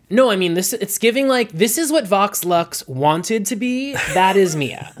point. No, I mean, it's giving like, this is what Vox Lux wanted to be. That is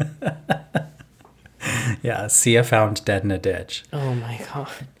Mia. Yeah, Sia found dead in a ditch. Oh my God.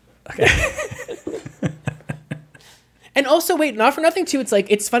 And also, wait, not for nothing too,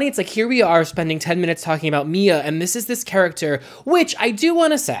 it's funny, it's like here we are spending 10 minutes talking about Mia, and this is this character, which I do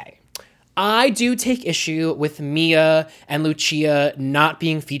want to say, I do take issue with Mia and Lucia not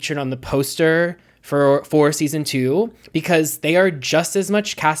being featured on the poster for season 2, because they are just as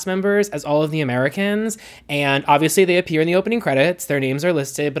much cast members as all of the Americans, and obviously they appear in the opening credits, their names are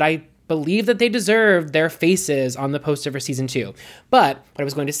listed, but I believe that they deserve their faces on the poster for season 2. But what I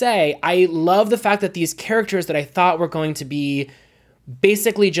was going to say, I love the fact that these characters that I thought were going to be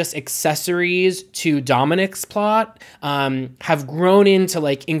basically just accessories to Dominic's plot have grown into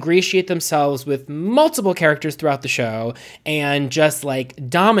like ingratiate themselves with multiple characters throughout the show and just like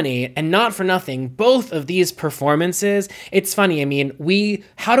dominate. And not for nothing, both of these performances, it's funny. I mean,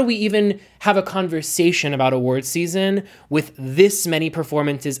 how do we even have a conversation about awards season with this many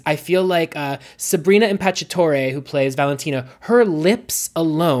performances? I feel like Sabrina Impacciatore, who plays Valentina, her lips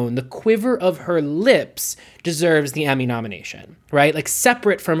alone, the quiver of her lips deserves the Emmy nomination, right? Like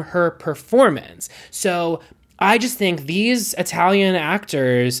separate from her performance. So I just think these Italian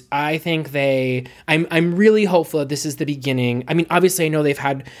actors, I think I'm really hopeful that this is the beginning. I mean, obviously I know they've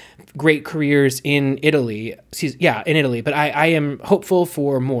had great careers in Italy. But I am hopeful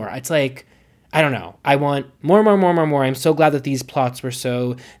for more. It's like, I don't know. I want more. I'm so glad that these plots were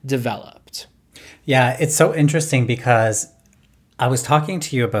so developed. Yeah, it's so interesting because I was talking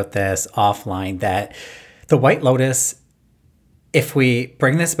to you about this offline, that The White Lotus, if we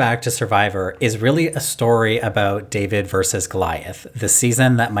bring this back to Survivor, is really a story about David versus Goliath. The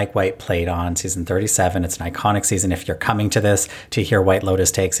season that Mike White played on, season 37, it's an iconic season. If you're coming to this to hear White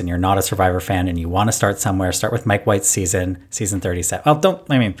Lotus takes and you're not a Survivor fan and you want to start somewhere, start with Mike White's season 37.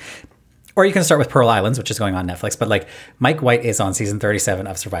 Or you can start with Pearl Islands, which is going on Netflix. But like Mike White is on season 37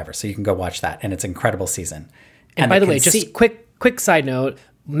 of Survivor, so you can go watch that. And it's an incredible season. And by the way, just quick side note,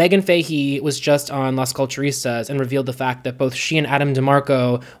 Megan Fahey was just on Las Culturistas and revealed the fact that both she and Adam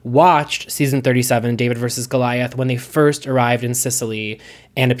DeMarco watched season 37, David versus Goliath, when they first arrived in Sicily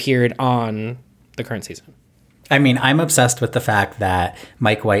and appeared on the current season. I mean, I'm obsessed with the fact that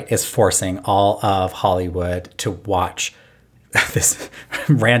Mike White is forcing all of Hollywood to watch this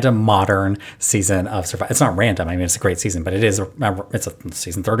random modern season of Survivor. It's not random. I mean, it's a great season, but it's a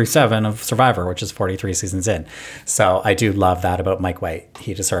season 37 of Survivor, which is 43 seasons in. So I do love that about Mike White.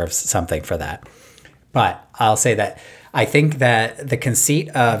 He deserves something for that. But I'll say that I think that the conceit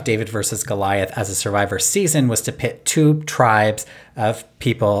of David versus Goliath as a Survivor season was to pit two tribes of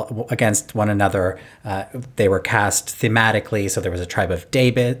people against one another. They were cast thematically. So there was a tribe of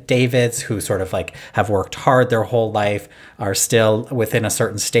Davids who sort of like have worked hard their whole life, are still within a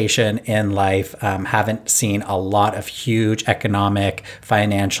certain station in life, haven't seen a lot of huge economic,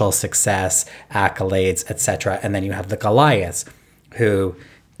 financial success, accolades, etc. And then you have the Goliaths, who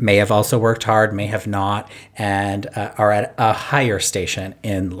may have also worked hard, may have not, and are at a higher station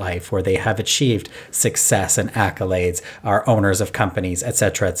in life where they have achieved success and accolades, are owners of companies,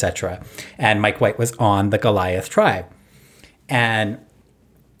 etc., etc. And Mike White was on the Goliath tribe. And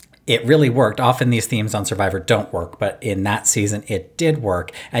it really worked. Often these themes on Survivor don't work, but in that season it did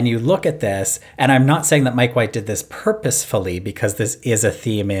work. And you look at this, and I'm not saying that Mike White did this purposefully, because this is a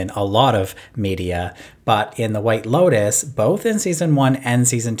theme in a lot of media, but in The White Lotus, both in season 1 and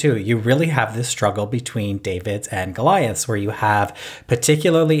season 2, you really have this struggle between Davids and Goliaths, where you have,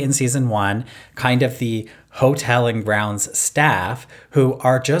 particularly in season 1, kind of the hotel and grounds staff who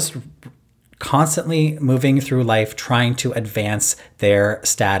are just constantly moving through life, trying to advance their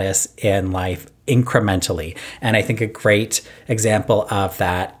status in life incrementally. And I think a great example of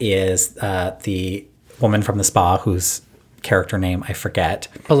that is the woman from the spa, whose character name I forget.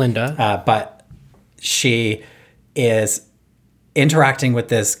 Belinda. But she is interacting with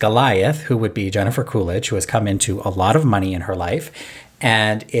this Goliath, who would be Jennifer Coolidge, who has come into a lot of money in her life,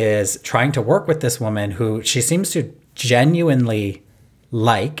 and is trying to work with this woman who she seems to genuinely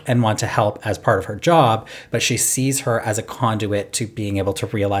like and want to help as part of her job, but she sees her as a conduit to being able to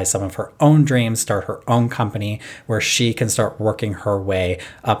realize some of her own dreams, start her own company where she can start working her way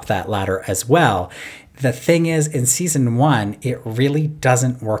up that ladder as well. The thing is, in season 1, it really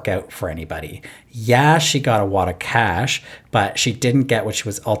doesn't work out for anybody. Yeah, she got a wad of cash, but she didn't get what she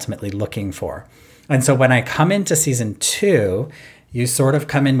was ultimately looking for. And so when I come into season 2, you sort of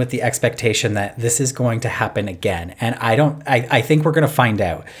come in with the expectation that this is going to happen again. And I think we're going to find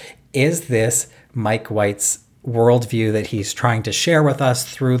out. Is this Mike White's worldview that he's trying to share with us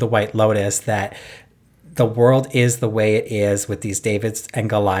through The White Lotus, that the world is the way it is with these Davids and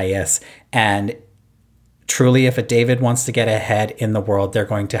Goliaths, and truly, if a David wants to get ahead in the world, they're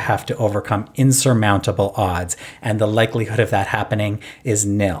going to have to overcome insurmountable odds. And the likelihood of that happening is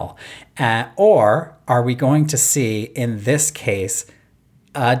nil. Or are we going to see, in this case,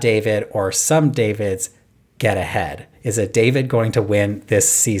 a David or some Davids get ahead? Is a David going to win this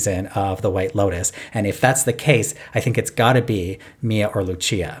season of The White Lotus? And if that's the case, I think it's got to be Mia or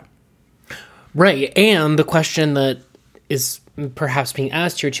Lucia. Right. And the question that is perhaps being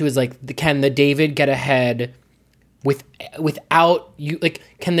asked here too is like, can the David get ahead without you? Like,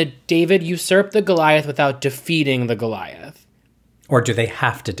 can the David usurp the Goliath without defeating the Goliath? Or do they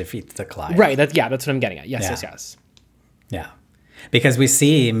have to defeat the Goliath? Right. That's what I'm getting at. Yes. Yeah. Because we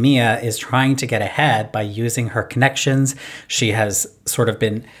see Mia is trying to get ahead by using her connections. She has sort of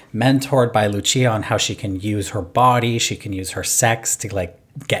been mentored by Lucia on how she can use her body. She can use her sex to like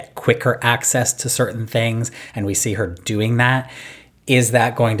get quicker access to certain things. And we see her doing that. Is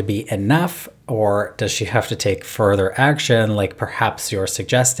that going to be enough? Or does she have to take further action, like perhaps you're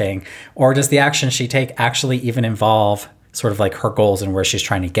suggesting? Or does the action she take actually even involve sort of like her goals and where she's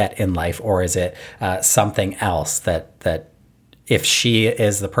trying to get in life? Or is it something else that if she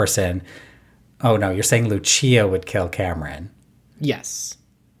is the person... Oh, no, you're saying Lucia would kill Cameron. Yes.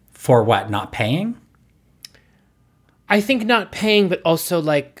 For what, not paying? I think not paying, but also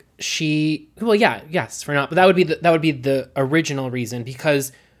like for not. But that would be the original reason,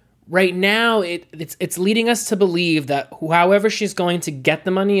 because right now it's leading us to believe that however she's going to get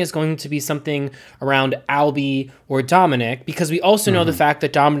the money is going to be something around Albie or Dominic, because we also know the fact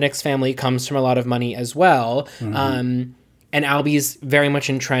that Dominic's family comes from a lot of money as well. And Albie's very much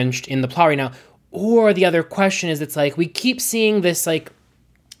entrenched in the plot right now. Or the other question is, it's like we keep seeing this like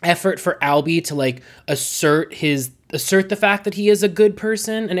effort for Albie to like assert the fact that he is a good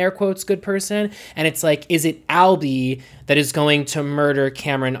person, an air quotes good person. And it's like, is it Albie that is going to murder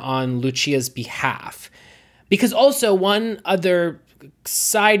Cameron on Lucia's behalf? Because also one other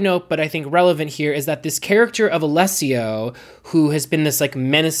side note, but I think relevant here, is that this character of Alessio, who has been this like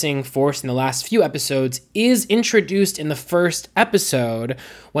menacing force in the last few episodes, is introduced in the first episode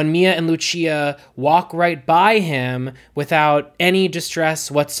when Mia and Lucia walk right by him without any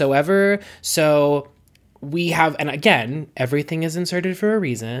distress whatsoever. So we have, and again, everything is inserted for a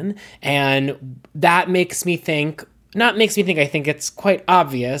reason, and that makes me think, I think it's quite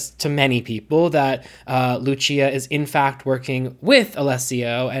obvious to many people that Lucia is in fact working with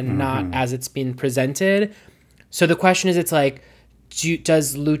Alessio and not as it's been presented. So the question is, it's like,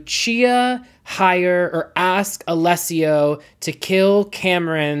 does Lucia hire or ask Alessio to kill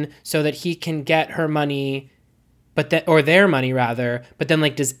Cameron so that he can get her money, or their money rather, but then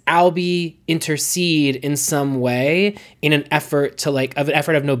like, does Albie intercede in some way in an effort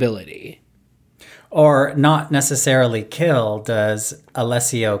of nobility? Or not necessarily kill. Does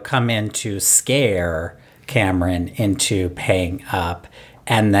Alessio come in to scare Cameron into paying up,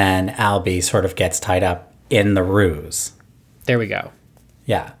 and then Albie sort of gets tied up in the ruse? There we go.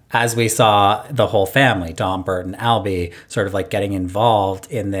 Yeah. As we saw the whole family, Dom, Bert, and Albie, sort of like getting involved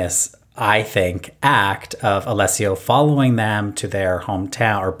in this, I think, act of Alessio following them to their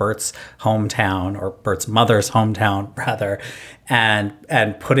hometown, or Bert's hometown, or Bert's mother's hometown, rather,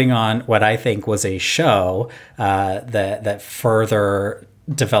 and putting on what I think was a show that further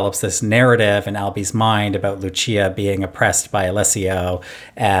develops this narrative in Albie's mind about Lucia being oppressed by Alessio,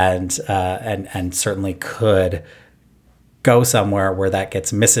 and certainly could go somewhere where that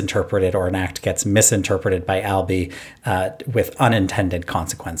gets misinterpreted, or an act gets misinterpreted by Albie with unintended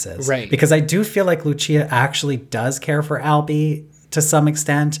consequences. Right. Because I do feel like Lucia actually does care for Albie to some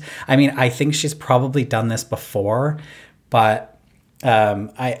extent. I mean, I think she's probably done this before, but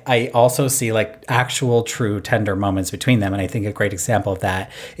I also see like actual true tender moments between them. And I think a great example of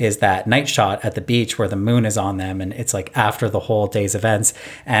that is that night shot at the beach where the moon is on them. And it's like after the whole day's events.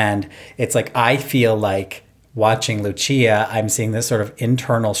 And it's like, I feel like watching Lucia, I'm seeing this sort of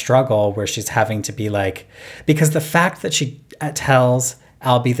internal struggle where she's having to be like, because the fact that she tells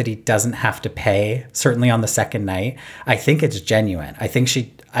Albie that he doesn't have to pay, certainly on the second night, I think it's genuine. I think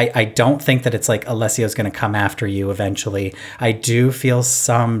I don't think that it's like Alessio's going to come after you eventually. I do feel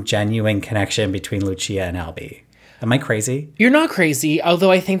some genuine connection between Lucia and Albie. Am I crazy? You're not crazy,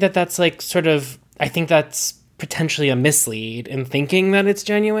 although I think that that's like I think that's potentially a mislead in thinking that it's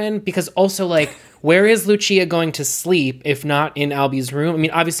genuine, because also like, where is Lucia going to sleep if not in Albie's room? I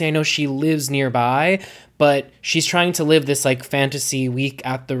mean, obviously I know she lives nearby, but she's trying to live this like fantasy week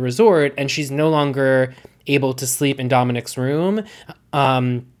at the resort, and she's no longer able to sleep in Dominic's room.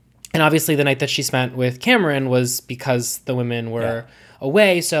 And obviously the night that she spent with Cameron was because the women were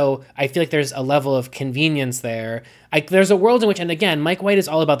away. So I feel like there's a level of convenience there. Like there's a world in which, and again, Mike White is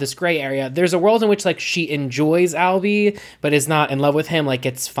all about this gray area. There's a world in which like she enjoys Albie, but is not in love with him. Like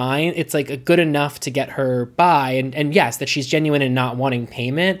it's fine. It's like good enough to get her by. And yes, that she's genuine and not wanting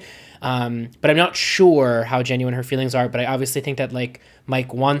payment. But I'm not sure how genuine her feelings are. But I obviously think that like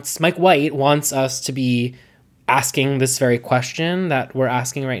Mike White wants us to be asking this very question that we're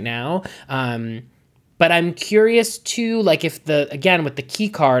asking right now. But I'm curious too, like if again, with the key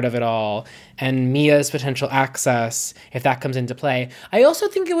card of it all and Mia's potential access, if that comes into play. I also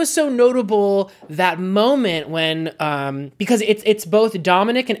think it was so notable that moment when, because it's both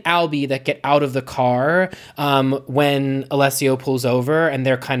Dominic and Albie that get out of the car when Alessio pulls over, and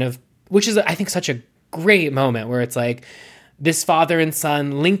they're kind of, which is, I think, such a great moment where it's like, this father and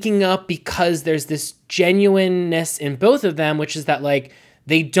son linking up because there's this genuineness in both of them, which is that like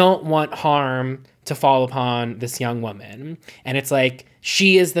they don't want harm to fall upon this young woman. And it's like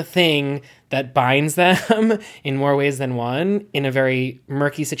she is the thing that binds them in more ways than one in a very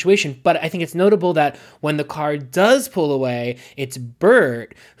murky situation. But I think it's notable that when the car does pull away, it's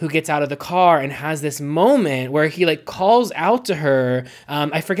Bert who gets out of the car and has this moment where he like calls out to her.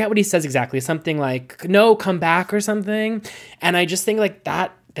 I forget what he says exactly, something like, no, come back or something. And I just think like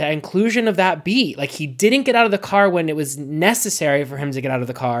that, the inclusion of that beat, like he didn't get out of the car when it was necessary for him to get out of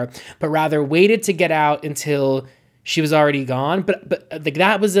the car, but rather waited to get out until she was already gone. But like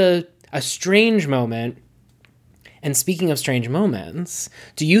that was a strange moment. And speaking of strange moments,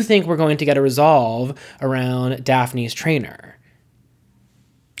 do you think we're going to get a resolve around Daphne's trainer?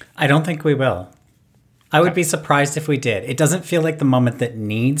 I don't think we will. I would be surprised if we did. It doesn't feel like the moment that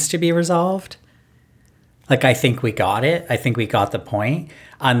needs to be resolved. Like, I think we got it. I think we got the point.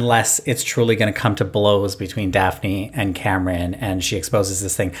 Unless it's truly going to come to blows between Daphne and Cameron and she exposes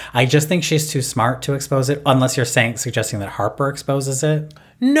this thing. I just think she's too smart to expose it. Unless you're suggesting that Harper exposes it.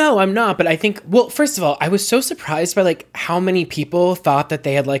 No, I'm not. But I think, well, first of all, I was so surprised by like how many people thought that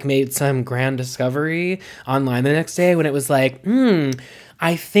they had like made some grand discovery online the next day when it was like,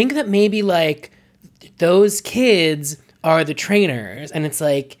 I think that maybe like those kids are the trainers. And it's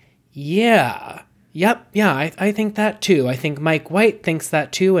like, yeah. Yep. Yeah, I think that too. I think Mike White thinks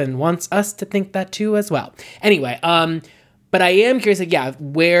that too and wants us to think that too as well. Anyway, but I am curious, like, yeah,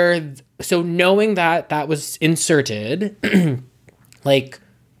 so knowing that that was inserted, like,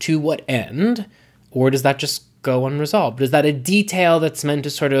 to what end? Or does that just go unresolved? Is that a detail that's meant to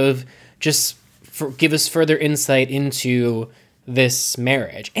sort of just give us further insight into this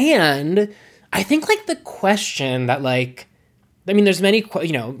marriage? And I think, like, the question that, like, I mean, there's many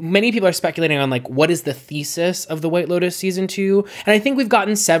people are speculating on like, what is the thesis of The White Lotus season 2? And I think we've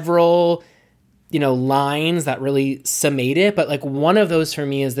gotten several, lines that really summate it. But like one of those for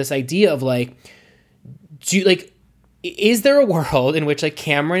me is this idea of like, is there a world in which like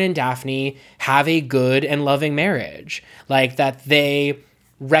Cameron and Daphne have a good and loving marriage? Like that they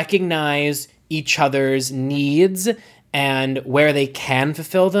recognize each other's needs and where they can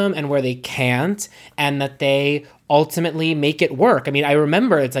fulfill them and where they can't, and that they ultimately make it work. I mean, I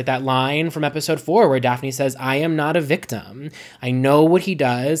remember it's like that line from episode 4 where Daphne says, I am not a victim. I know what he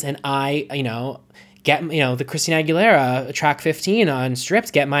does, and I, get, the Christina Aguilera track 15 on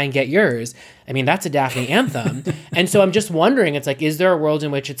Strips, get mine, get yours. I mean, that's a Daphne anthem. And so I'm just wondering, it's like, is there a world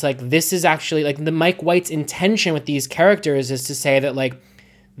in which it's like, this is actually like the Mike White's intention with these characters is to say that like,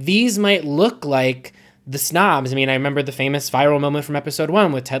 these might look like the snobs. I mean, I remember the famous viral moment from episode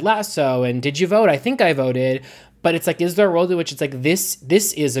 1 with Ted Lasso and did you vote? I think I voted. But it's like, is there a world in which it's like, this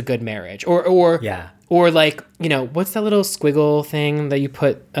is a good marriage? Or like, what's that little squiggle thing that you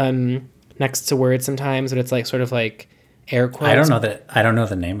put next to words sometimes, but it's like sort of like air quotes? I don't know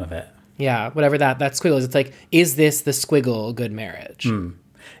the name of it. Yeah, whatever that squiggle is. It's like, is this the squiggle good marriage?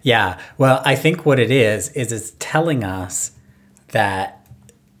 Yeah. Well, I think what it is it's telling us that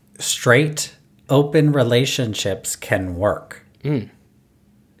straight, open relationships can work.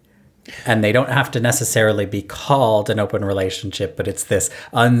 And they don't have to necessarily be called an open relationship, but it's this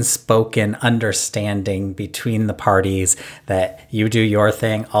unspoken understanding between the parties that you do your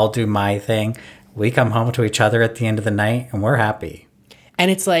thing, I'll do my thing. We come home to each other at the end of the night and we're happy.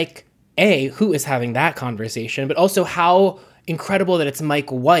 And it's like, who is having that conversation, but also how incredible that it's Mike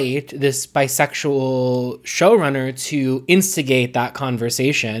White, this bisexual showrunner, to instigate that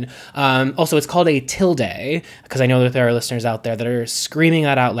conversation. Also, it's called a tilde, because I know that there are listeners out there that are screaming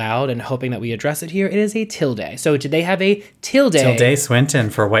that out loud and hoping that we address it here. It is a tilde. So did they have a tilde? Tilde Swinton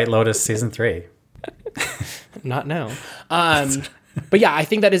for White Lotus season 3. Not no. But yeah, I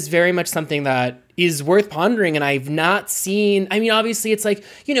think that is very much something that is worth pondering. And I've not seen, I mean, obviously it's like,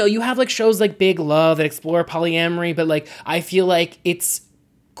 you know, you have like shows like Big Love that explore polyamory, but like, I feel like it's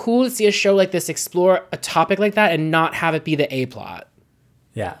cool to see a show like this explore a topic like that and not have it be the A plot.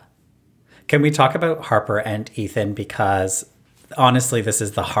 Yeah. Can we talk about Harper and Ethan? Because honestly, this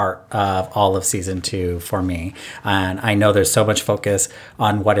is the heart of all of season 2 for me. And I know there's so much focus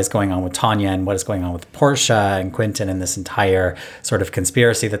on what is going on with Tanya and what is going on with Portia and Quentin and this entire sort of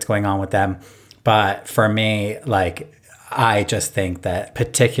conspiracy that's going on with them. But for me, like, I just think that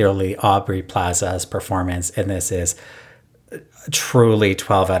particularly Aubrey Plaza's performance in this is truly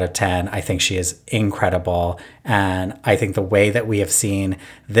 12 out of 10. I think she is incredible. And I think the way that we have seen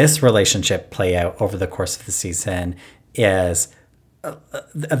this relationship play out over the course of the season is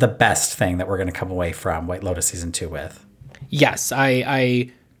the best thing that we're going to come away from White Lotus season 2 with. Yes,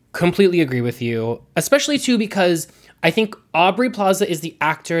 I completely agree with you, especially too because I think Aubrey Plaza is the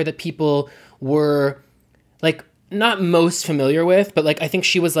actor that people were like not most familiar with, but like I think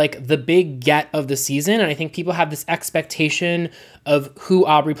she was like the big get of the season, and I think people have this expectation of who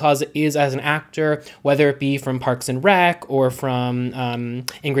Aubrey Plaza is as an actor, whether it be from Parks and Rec or from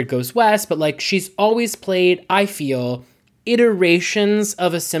Ingrid Goes West, but like she's always played, I feel, iterations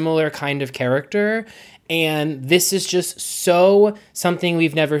of a similar kind of character, and this is just so something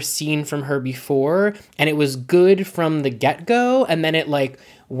we've never seen from her before, and it was good from the get-go, and then it like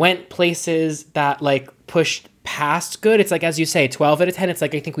went places that like pushed past good. It's like, as you say, 12 out of 10. It's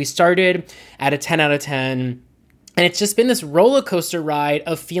like, I think we started at a 10 out of 10, and it's just been this roller coaster ride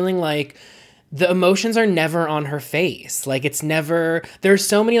of feeling like the emotions are never on her face. Like it's never, there's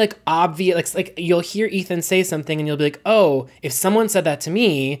so many like obvious, like you'll hear Ethan say something and you'll be like, oh, if someone said that to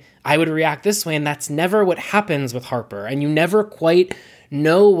me, I would react this way. And that's never what happens with Harper. And you never quite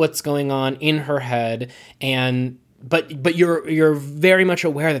know what's going on in her head. And but you're very much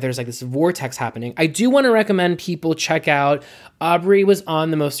aware that there's like this vortex happening. I do want to recommend people check out, Aubrey was on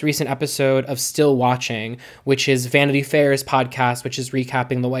the most recent episode of Still Watching, which is Vanity Fair's podcast, which is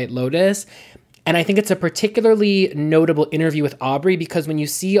recapping The White Lotus. And I think it's a particularly notable interview with Aubrey because when you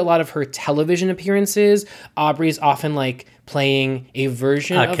see a lot of her television appearances, Aubrey's often like playing a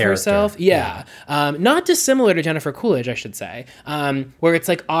version of character. Herself. Yeah. Not dissimilar to Jennifer Coolidge, I should say, where it's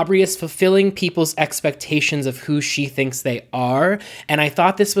like Aubrey is fulfilling people's expectations of who she thinks they are. And I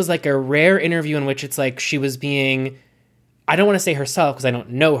thought this was like a rare interview in which it's like she was being, I don't want to say herself because I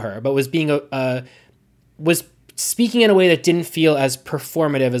don't know her, but was being was speaking in a way that didn't feel as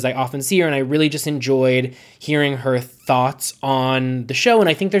performative as I often see her, and I really just enjoyed hearing her thoughts on the show. And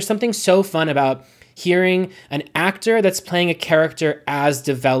I think there's something so fun about hearing an actor that's playing a character as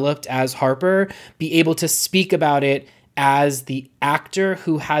developed as Harper be able to speak about it as the actor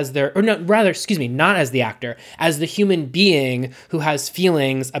who has their, or no, rather, excuse me, not as the actor, as the human being who has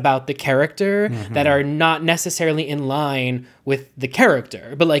feelings about the character that are not necessarily in line with the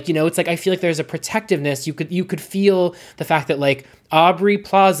character. But like, you know, it's like, I feel like there's a protectiveness. You could feel the fact that like Aubrey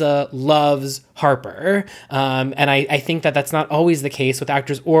Plaza loves Harper. And I think that that's not always the case with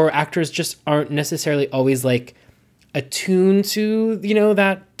actors, or actors just aren't necessarily always like attuned to, you know,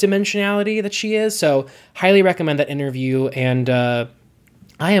 that dimensionality that she is. So highly recommend that interview. And I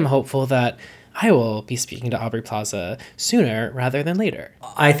am hopeful that I will be speaking to Aubrey Plaza sooner rather than later.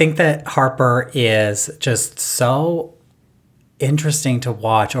 I think that Harper is just so interesting to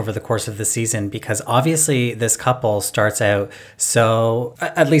watch over the course of the season because obviously this couple starts out, so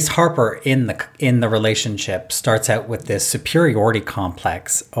at least Harper in the relationship starts out with this superiority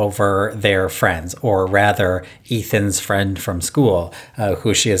complex over their friends, or rather Ethan's friend from school,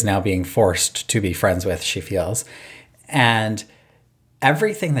 who she is now being forced to be friends with, she feels. And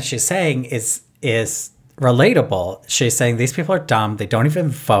everything that she's saying is relatable. She's saying these people are dumb. They don't even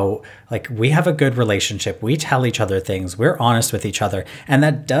vote. Like, we have a good relationship. We tell each other things. We're honest with each other. And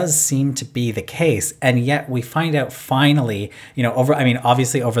that does seem to be the case. And yet we find out finally, you know,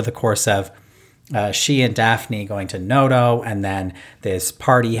 obviously over the course of she and Daphne going to Noto, and then this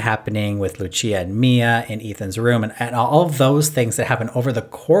party happening with Lucia and Mia in Ethan's room, and all of those things that happen over the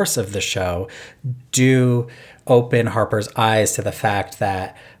course of the show do open Harper's eyes to the fact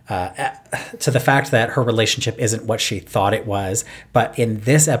that her relationship isn't what she thought it was. But in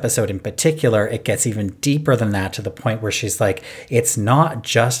this episode in particular, it gets even deeper than that, to the point where she's like, it's not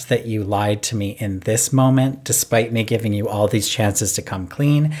just that you lied to me in this moment, despite me giving you all these chances to come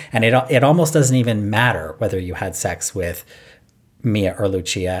clean. And it almost doesn't even matter whether you had sex with Mia or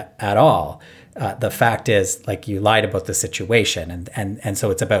Lucia at all. The fact is, like, you lied about the situation, and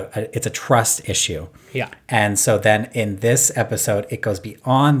so it's a trust issue. Yeah. And so then in this episode, it goes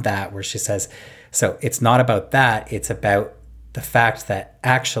beyond that, where she says, so it's not about that, it's about the fact that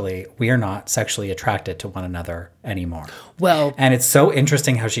actually we are not sexually attracted to one another anymore. Well, And it's so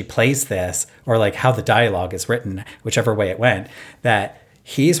interesting how she plays this, or like how the dialogue is written, whichever way it went, that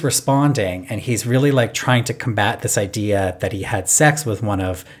he's responding and he's really like trying to combat this idea that he had sex with one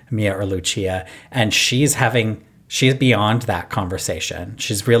of Mia or Lucia, and she's beyond that conversation.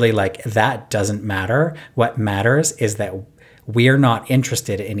 She's really like, that doesn't matter. What matters is that we're not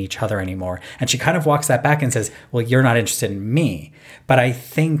interested in each other anymore. And she kind of walks that back and says, well, you're not interested in me. But I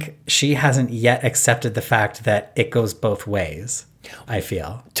think she hasn't yet accepted the fact that it goes both ways, I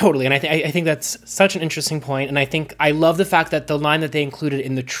feel. Totally. And I think that's such an interesting point. And I think I love the fact that the line that they included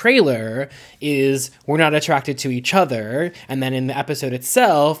in the trailer is, we're not attracted to each other. And then in the episode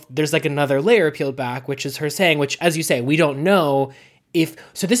itself, there's like another layer peeled back, which is her saying, which, as you say, we don't know if,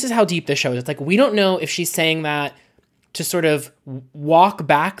 so this is how deep this show is. It's like, we don't know if she's saying that to sort of walk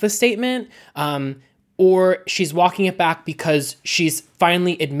back the statement, or she's walking it back because she's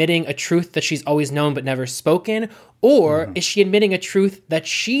finally admitting a truth that she's always known but never spoken, or is she admitting a truth that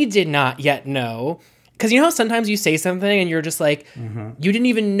she did not yet know? Because you know how sometimes you say something and you're just like, you didn't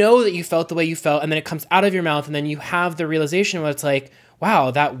even know that you felt the way you felt, and then it comes out of your mouth, and then you have the realization where it's like,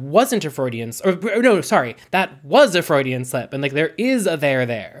 wow, that wasn't a Freudian, that was a Freudian slip, and like there is a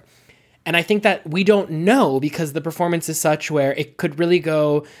there. And I think that we don't know because the performance is such where it could really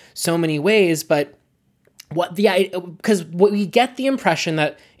go so many ways. But because we get the impression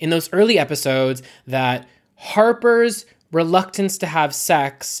that in those early episodes that Harper's reluctance to have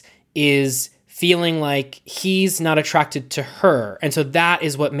sex is feeling like he's not attracted to her. And so that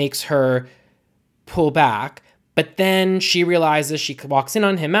is what makes her pull back. But then she realizes, she walks in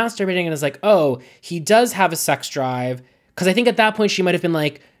on him masturbating and is like, oh, he does have a sex drive. Because I think at that point she might have been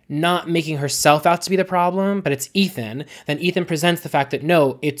like, not making herself out to be the problem, but it's Ethan. Then Ethan presents the fact that,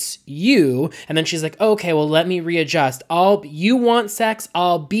 no, it's you. And then she's like, okay, well, let me readjust. You want sex,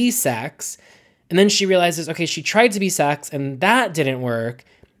 I'll be sex. And then she realizes, okay, she tried to be sex and that didn't work.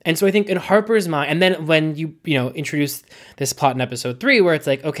 And so I think in Harper's mind, and then when you introduce this plot in episode 3, where it's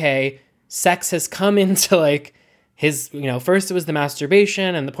like, okay, sex has come into like his, first it was the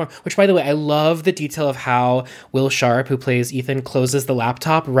masturbation and the porn, which, by the way, I love the detail of how Will Sharp, who plays Ethan, closes the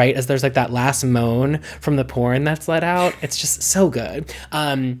laptop right as there's like that last moan from the porn that's let out. It's just so good.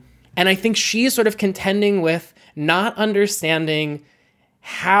 And I think she's sort of contending with not understanding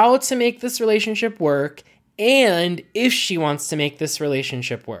how to make this relationship work and if she wants to make this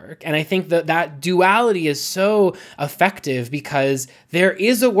relationship work. And I think that duality is so effective because there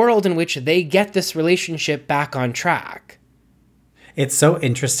is a world in which they get this relationship back on track. It's so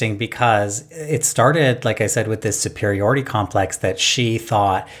interesting because it started, like I said, with this superiority complex that she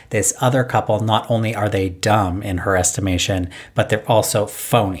thought this other couple, not only are they dumb in her estimation, but they're also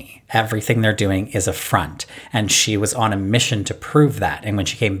phony. Everything they're doing is a front. And she was on a mission to prove that. And when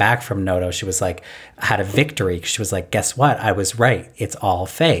she came back from Noto, she was like, had a victory. She was like, guess what? I was right. It's all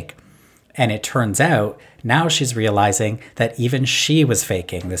fake. And it turns out now she's realizing that even she was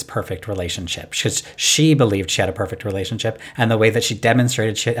faking this perfect relationship. She believed she had a perfect relationship. And the way that she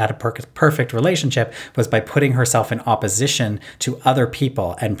demonstrated she had a perfect relationship was by putting herself in opposition to other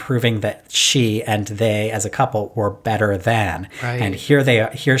people and proving that she and they as a couple were better than. Right. And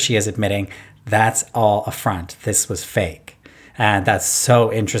here she is admitting that's all a front. This was fake. And that's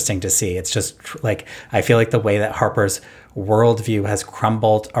so interesting to see. It's just like, I feel like the way that Harper's worldview has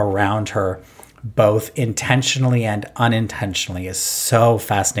crumbled around her, both intentionally and unintentionally, is so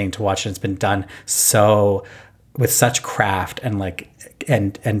fascinating to watch. And it's been done so with such craft and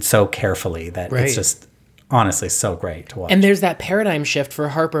and so carefully that It's just honestly so great to watch. And there's that paradigm shift for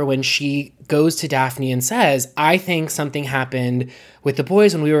Harper when she goes to Daphne and says, I think something happened with the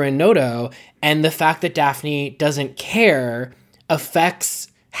boys when we were in Noto, and the fact that Daphne doesn't care affects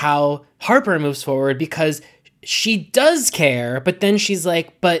how Harper moves forward, because she does care, but then she's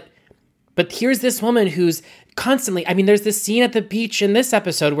like, but here's this woman who's constantly, there's this scene at the beach in this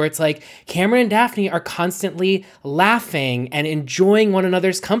episode where it's like Cameron and Daphne are constantly laughing and enjoying one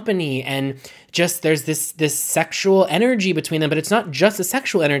another's company, and just there's this sexual energy between them, but it's not just a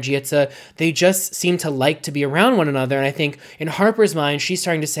sexual energy, they just seem to like to be around one another. And I think in Harper's mind, she's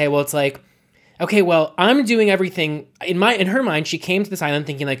starting to say, well, it's like, okay, well, I'm doing everything in her mind. She came to this island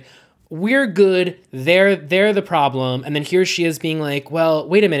thinking like, we're good, they're the problem. And then here she is being like, well,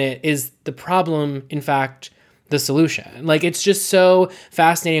 wait a minute, is the problem, in fact, the solution? Like, it's just so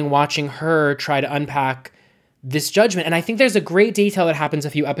fascinating watching her try to unpack this judgment. And I think there's a great detail that happens a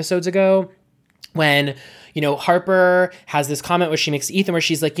few episodes ago when, Harper has this comment where she makes Ethan where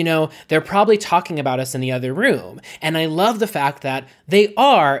she's like, they're probably talking about us in the other room. And I love the fact that they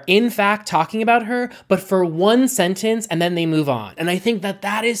are, in fact, talking about her, but for one sentence and then they move on. And I think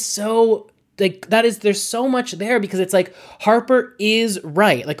that is so... there's so much there because it's like Harper is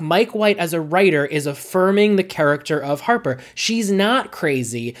right. Like Mike White as a writer is affirming the character of Harper. She's not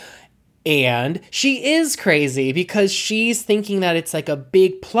crazy. And she is crazy because she's thinking that it's like a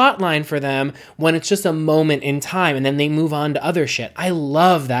big plot line for them when it's just a moment in time and then they move on to other shit. I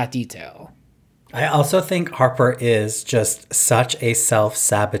love that detail. I also think Harper is just such a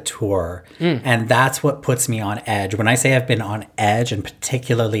self-saboteur. And that's what puts me on edge. When I say I've been on edge, and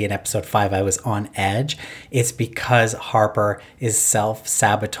particularly in episode 5, I was on edge, it's because Harper is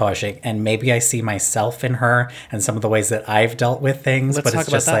self-sabotaging. And maybe I see myself in her and some of the ways that I've dealt with things. Let's but it's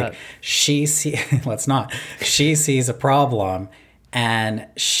talk just about like, that. let's not. She sees a problem. And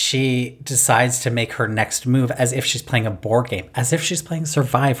she decides to make her next move as if she's playing a board game, as if she's playing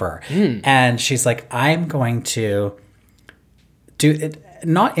Survivor. And she's like, I'm going to do it,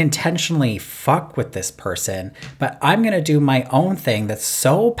 not intentionally fuck with this person, but I'm going to do my own thing that's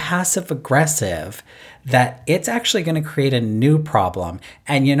so passive aggressive that it's actually going to create a new problem.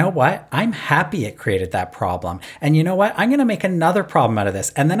 And you know what? I'm happy it created that problem. And you know what? I'm going to make another problem out of this.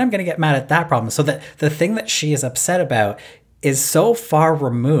 And then I'm going to get mad at that problem. So that the thing that she is upset about is so far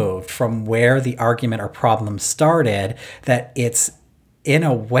removed from where the argument or problem started that it's, in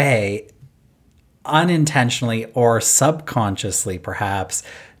a way, unintentionally or subconsciously perhaps,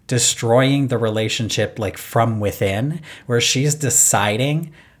 destroying the relationship like from within, where she's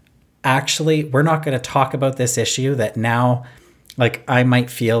deciding, actually, we're not going to talk about this issue that now, like, I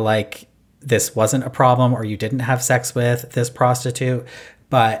might feel like this wasn't a problem or you didn't have sex with this prostitute,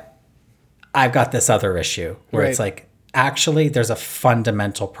 but I've got this other issue where it's like, actually, there's a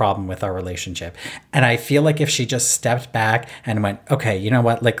fundamental problem with our relationship. And I feel like if she just stepped back and went, okay, you know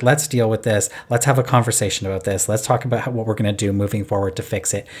what, like, let's deal with this. Let's have a conversation about this. Let's talk about what we're going to do moving forward to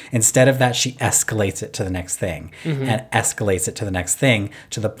fix it. Instead of that, she escalates it to the next thing and escalates it to the next thing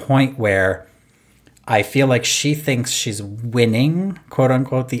to the point where I feel like she thinks she's winning, quote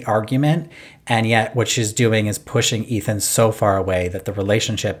unquote, the argument. And yet what she's doing is pushing Ethan so far away that the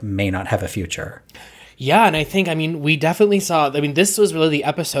relationship may not have a future. Yeah, and I think, we definitely saw, this was really the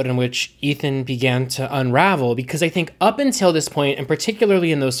episode in which Ethan began to unravel, because I think up until this point, and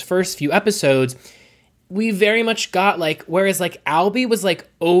particularly in those first few episodes, we very much got, like, whereas, like, Albie was, like,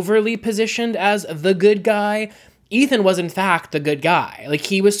 overly positioned as the good guy, Ethan was in fact the good guy. Like,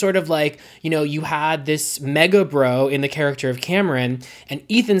 he was sort of like, you had this mega bro in the character of Cameron, and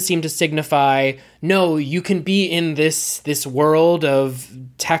Ethan seemed to signify, no, you can be in this world of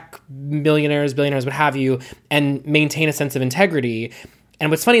tech millionaires, billionaires, what have you, and maintain a sense of integrity. And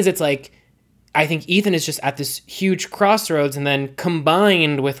what's funny is it's like, I think Ethan is just at this huge crossroads, and then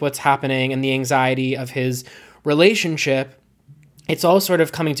combined with what's happening and the anxiety of his relationship, it's all sort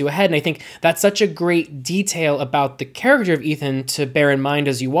of coming to a head. And I think that's such a great detail about the character of Ethan to bear in mind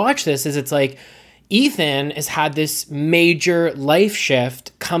as you watch this, is it's like Ethan has had this major life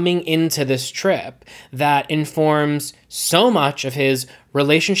shift coming into this trip that informs so much of his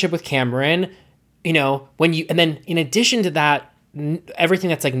relationship with Cameron, and then in addition to that, everything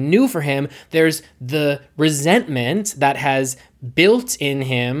that's like new for him, there's the resentment that has built in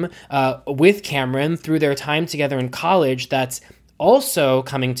him with Cameron through their time together in college that's also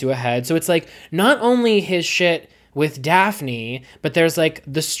coming to a head. So it's like not only his shit with Daphne, but there's like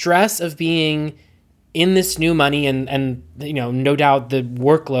the stress of being in this new money and no doubt the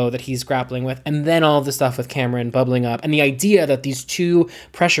workload that he's grappling with, and then all of the stuff with Cameron bubbling up, and the idea that these two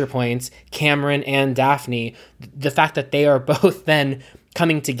pressure points, Cameron and Daphne, the fact that they are both then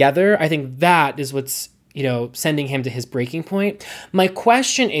coming together, I think that is what's sending him to his breaking point. My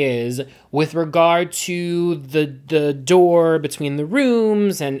question is, with regard to the door between the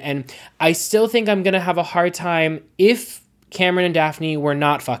rooms, and I still think I'm going to have a hard time if Cameron and Daphne were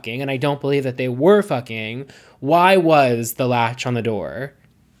not fucking, and I don't believe that they were fucking, why was the latch on the door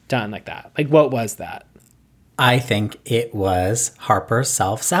done like that? Like, what was that? I think it was Harper's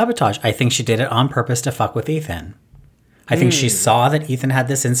self-sabotage. I think she did it on purpose to fuck with Ethan. I think she saw that Ethan had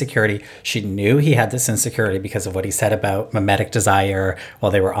this insecurity. She knew he had this insecurity because of what he said about mimetic desire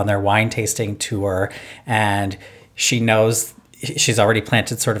while they were on their wine tasting tour. And she knows, she's already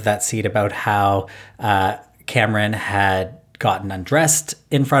planted sort of that seed about how Cameron had gotten undressed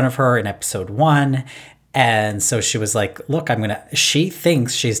in front of her in episode 1. And so she was like, look, she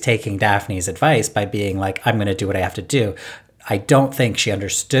thinks she's taking Daphne's advice by being like, I'm going to do what I have to do. I don't think she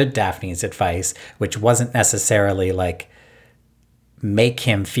understood Daphne's advice, which wasn't necessarily like make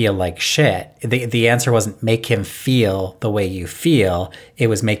him feel like shit. The answer wasn't make him feel the way you feel. It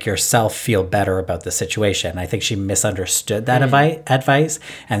was make yourself feel better about the situation. I think she misunderstood that advice.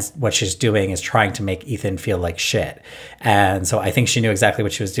 And what she's doing is trying to make Ethan feel like shit. And so I think she knew exactly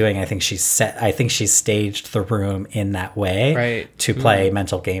what she was doing. I think she staged the room in that way to play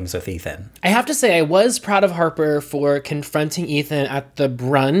mental games with Ethan. I have to say, I was proud of Harper for confronting Ethan at the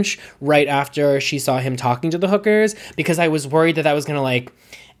brunch right after she saw him talking to the hookers, because I was worried that was going to like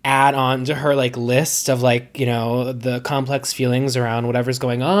add on to her like list of like, you know, the complex feelings around whatever's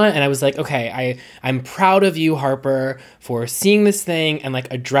going on. And I was like, okay, I'm proud of you, Harper, for seeing this thing and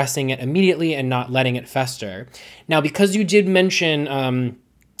like addressing it immediately and not letting it fester. Now, because you did mention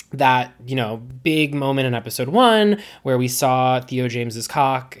that, you know, big moment in episode 1 where we saw Theo James's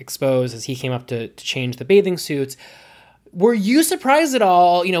cock exposed as he came up to change the bathing suits. Were you surprised at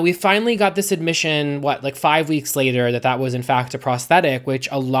all? You know, we finally got this admission, like 5 weeks later, that was in fact a prosthetic, which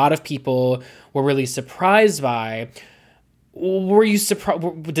a lot of people were really surprised by. Were you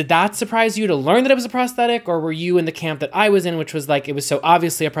surprised? Did that surprise you to learn that it was a prosthetic? Or were you in the camp that I was in, which was like, it was so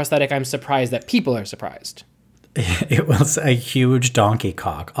obviously a prosthetic, I'm surprised that people are surprised? It was a huge donkey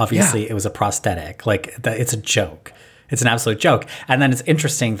cock. Obviously, It was a prosthetic. Like, it's a joke. It's an absolute joke. And then it's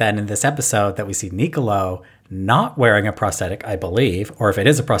interesting then in this episode that we see Niccolo not wearing a prosthetic, I believe, or if it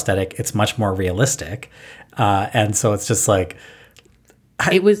is a prosthetic, it's much more realistic. And so it's just like,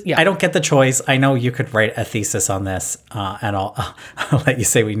 I don't get the choice. I know you could write a thesis on this, and I'll let you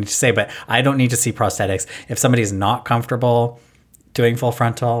say what you need to say, but I don't need to see prosthetics. If somebody's not comfortable doing full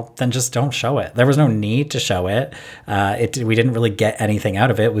frontal, then just don't show it. There was no need to show it. We didn't really get anything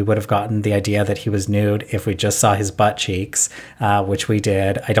out of it. We would have gotten the idea that he was nude if we just saw his butt cheeks, which we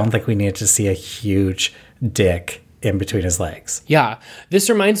did. I don't think we needed to see a huge dick in between his legs. Yeah. This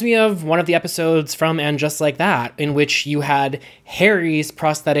reminds me of one of the episodes from And Just Like That, in which you had Harry's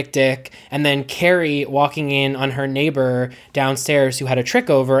prosthetic dick and then Carrie walking in on her neighbor downstairs who had a trick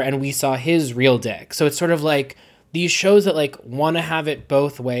over, and we saw his real dick. So it's sort of like these shows that like want to have it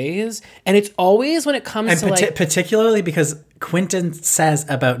both ways. And it's always when it comes to like... particularly because Quentin says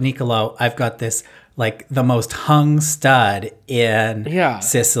about Niccolo, I've got this like the most hung stud in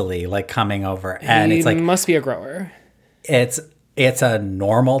Sicily, like coming over. And he it's like... must be a grower. It's a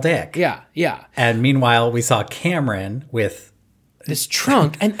normal dick. Yeah, yeah. And meanwhile, we saw Cameron with... this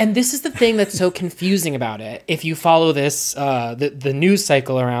trunk. And this is the thing that's so confusing about it. If you follow this, the news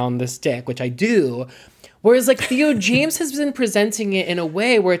cycle around this dick, which I do... Whereas, like, Theo James has been presenting it in a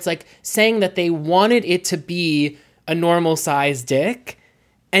way where it's, like, saying that they wanted it to be a normal-sized dick,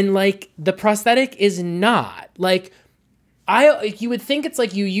 and, like, the prosthetic is not. Like, you would think it's,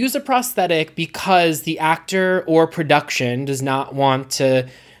 like, you use a prosthetic because the actor or production does not want to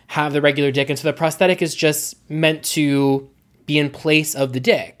have the regular dick, and so the prosthetic is just meant to be in place of the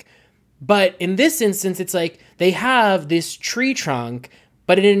dick. But in this instance, it's, like, they have this tree trunk,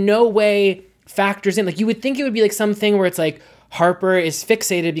 but it in no way... factors in. Like, you would think it would be like something where it's like Harper is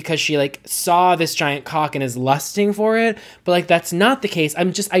fixated because she like saw this giant cock and is lusting for it, but like that's not the case.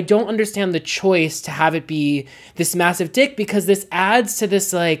 I don't understand the choice to have it be this massive dick, because this adds to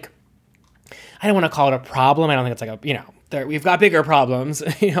this, like, I don't want to call it a problem. I don't think it's like a, you know, we've got bigger problems,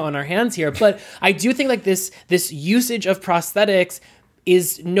 you know, on our hands here, but I do think like this usage of prosthetics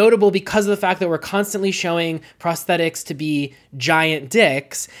is notable because of the fact that we're constantly showing prosthetics to be giant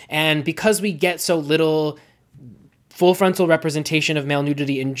dicks, and because we get so little full frontal representation of male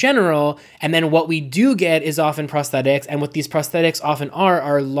nudity in general, and then what we do get is often prosthetics, and what these prosthetics often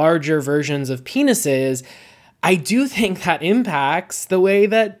are larger versions of penises. I do think that impacts the way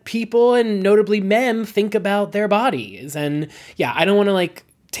that people, and notably men, think about their bodies. And yeah, I don't want to like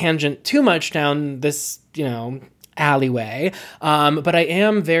tangent too much down this, you know, alleyway, but I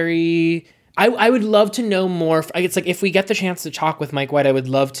am very... I would love to know more. It's like if we get the chance to talk with Mike White, I would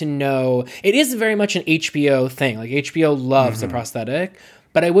love to know. It is very much an HBO thing. Like HBO loves the prosthetic,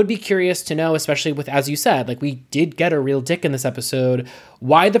 but I would be curious to know, especially with, as you said, like we did get a real dick in this episode,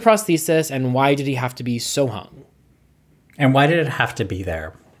 why the prosthesis and why did he have to be so hung? And why did it have to be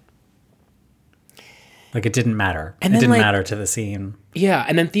there? Like, it didn't matter. And it didn't like, matter to the scene. Yeah,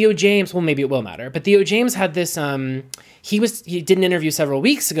 and then Theo James, well, maybe it will matter, but Theo James had this, he did an interview several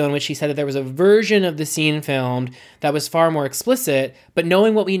weeks ago in which he said that there was a version of the scene filmed that was far more explicit, but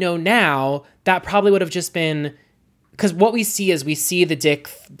knowing what we know now, that probably would have just been, because what we see is we see the dick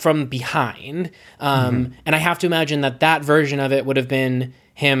from behind, and I have to imagine that version of it would have been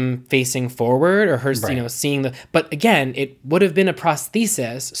him facing forward, or her, you know, seeing the, but again, it would have been a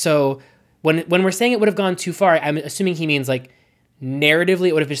prosthesis, so... When we're saying it would have gone too far, I'm assuming he means like narratively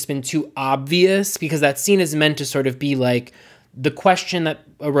it would have just been too obvious, because that scene is meant to sort of be like the question that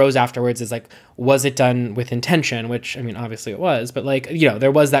arose afterwards is like, was it done with intention? Which, I mean, obviously it was, but like, you know,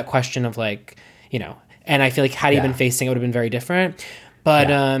 there was that question of like, you know, and I feel like had he been facing it would have been very different.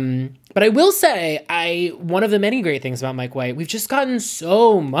 But I will say, one of the many great things about Mike White, we've just gotten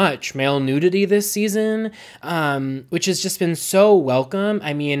so much male nudity this season, which has just been so welcome.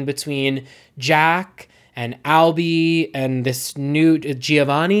 I mean, between Jack and Albie and this new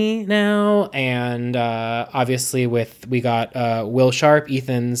Giovanni now, and obviously we got Will Sharp,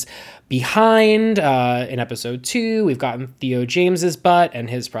 Ethan's behind in episode 2. We've gotten Theo James's butt and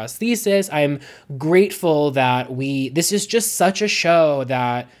his prosthesis. I'm grateful that this is just such a show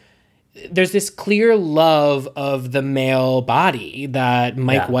that there's this clear love of the male body that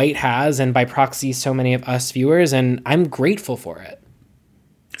Mike White has, and by proxy, so many of us viewers, and I'm grateful for it.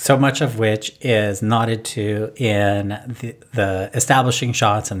 So much of which is nodded to in the establishing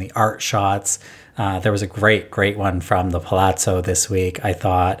shots and the art shots. There was a great one from the Palazzo this week. I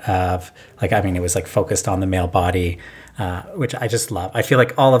thought of, like, I mean, it was like focused on the male body, which I just love. I feel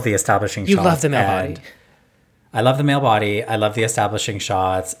like all of the establishing shots. You love the male body. I love the male body. I love the establishing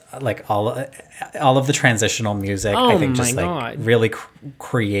shots. Like all of the transitional music. I think just like really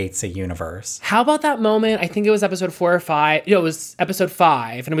creates a universe. How about that moment? I think it was episode 4 or 5. No, it was episode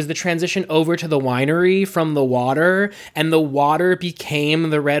 5, and it was the transition over to the winery from the water, and the water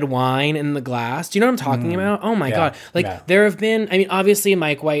became the red wine in the glass. Do you know what I'm talking about? Oh my God. Like there have been, I mean, obviously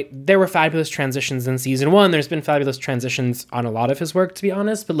Mike White, there were fabulous transitions in season 1. There's been fabulous transitions on a lot of his work, to be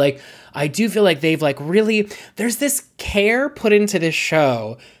honest. But like, I do feel like they've like really, there's this care put into this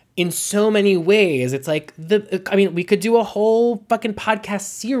show in so many ways. It's like we could do a whole fucking podcast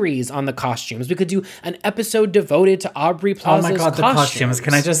series on the costumes. We could do an episode devoted to Aubrey Plaza's costumes. Oh my God, the costumes.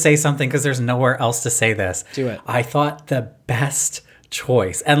 Can I just say something? Because there's nowhere else to say this. Do it. I thought the best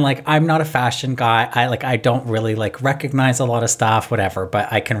choice, and like, I'm not a fashion guy. I don't really like recognize a lot of stuff, whatever,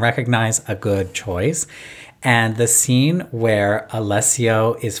 but I can recognize a good choice. And the scene where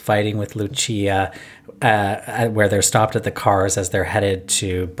Alessio is fighting with Lucia, where they're stopped at the cars as they're headed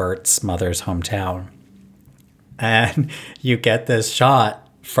to Bert's mother's hometown. And you get this shot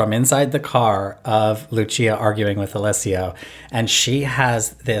from inside the car of Lucia arguing with Alessio. And she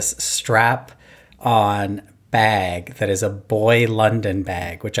has this strap-on bag that is a Boy London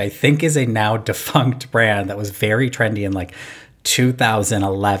bag, which I think is a now defunct brand that was very trendy in like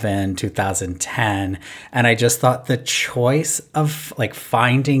 2011, 2010. And I just thought the choice of like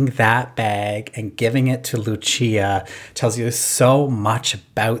finding that bag and giving it to Lucia tells you so much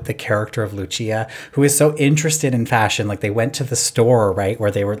about the character of Lucia, who is so interested in fashion. Like, they went to the store, right,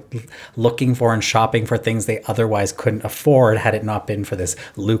 where they were looking for and shopping for things they otherwise couldn't afford had it not been for this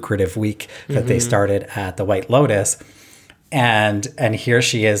lucrative week that they started at the White Lotus. And here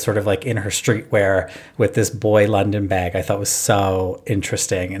she is sort of like in her streetwear with this Boy London bag. I thought was so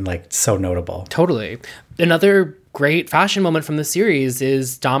interesting and like so notable. Totally. Another great fashion moment from the series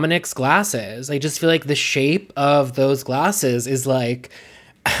is Dominic's glasses. I just feel like the shape of those glasses is like,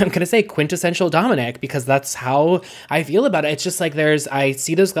 I'm going to say quintessential Dominic, because that's how I feel about it. It's just like I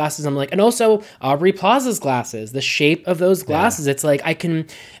see those glasses, I'm like, and also Aubrey Plaza's glasses, the shape of those glasses. It's like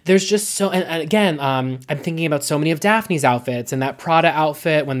there's just so, and again, I'm thinking about so many of Daphne's outfits and that Prada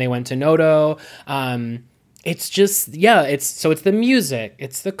outfit when they went to Noto. It's just, it's the music,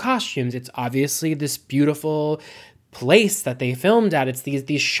 it's the costumes, it's obviously this beautiful place that they filmed at. It's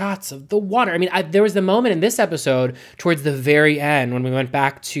these shots of the water. I mean, there was the moment in this episode towards the very end when we went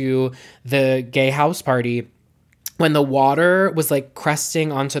back to the gay house party when the water was like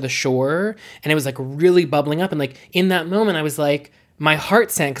cresting onto the shore and it was like really bubbling up. And like in that moment, I was like, my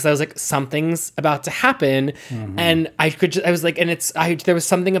heart sank because I was like, something's about to happen. Mm-hmm. And there was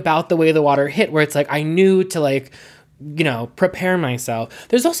something about the way the water hit where it's like, I knew to like, you know, prepare myself.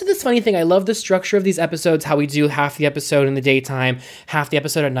 There's also this funny thing. I love the structure of these episodes, how we do half the episode in the daytime, half the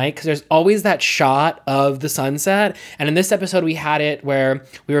episode at night, because there's always that shot of the sunset. And in this episode, we had it where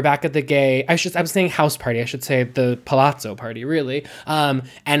we were back at the I was saying house party, I should say the Palazzo party, really.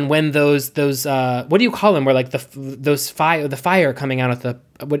 And when those what do you call them? Where like the fire coming out of the,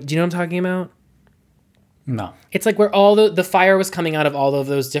 do you know what I'm talking about? No. It's like where all the fire was coming out of all of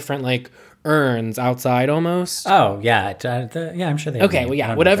those different like urns outside almost. Oh, yeah. I'm sure they okay, well,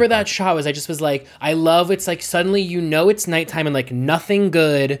 yeah. Whatever that shot was, I just was like, I love, it's like suddenly you know it's nighttime and like nothing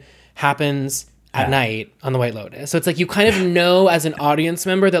good happens at night on the White Lotus. So it's like you kind of know as an audience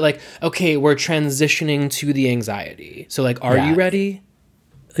member that like, okay, we're transitioning to the anxiety. So like, are you ready?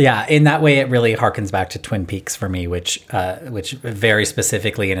 Yeah, in that way, it really harkens back to Twin Peaks for me, which very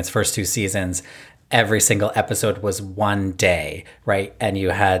specifically in its first 2 seasons every single episode was one day, right? And you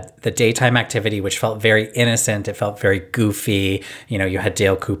had the daytime activity, which felt very innocent. It felt very goofy. You know, you had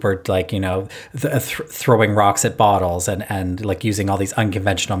Dale Cooper, like, you know, throwing rocks at bottles and like using all these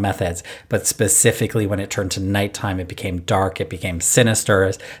unconventional methods. But specifically when it turned to nighttime, it became dark. It became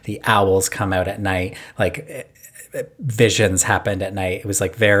sinister. The owls come out at night. Like visions happened at night. It was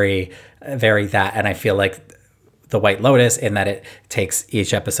like very, very that. And I feel like The White Lotus, in that it takes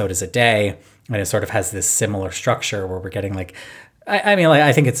each episode as a day, and it sort of has this similar structure where we're getting like, I mean, like,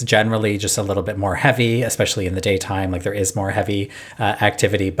 I think it's generally just a little bit more heavy, especially in the daytime. Like there is more heavy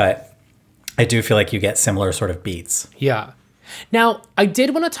activity, but I do feel like you get similar sort of beats. Yeah. Now, I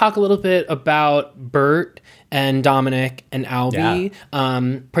did want to talk a little bit about Bert and Dominic and Albie,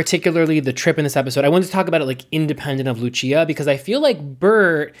 particularly the trip in this episode. I wanted to talk about it like independent of Lucia, because I feel like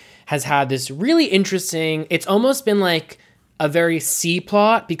Bert has had this really interesting, it's almost been like a very C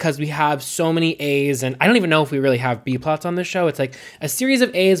plot, because we have so many A's, and I don't even know if we really have B plots on this show. It's like a series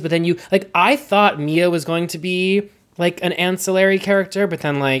of A's, but then you, like, I thought Mia was going to be like an ancillary character, but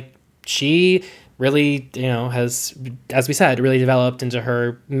then like she really, you know, has, as we said, really developed into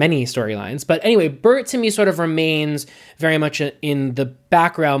her many storylines. But anyway, Bert to me sort of remains very much in the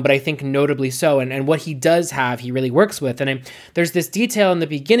background, but I think notably so. And what he does have, he really works with. And there's this detail in the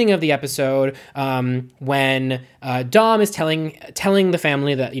beginning of the episode when Dom is telling the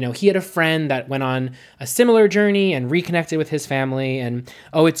family that, you know, he had a friend that went on a similar journey and reconnected with his family, and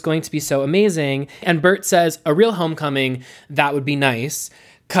oh, it's going to be so amazing. And Bert says, a real homecoming, that would be nice.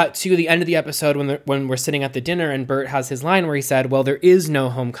 Cut to the end of the episode when we're sitting at the dinner, and Bert has his line where he said, well, there is no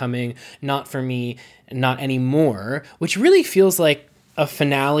homecoming, not for me, not anymore, which really feels like a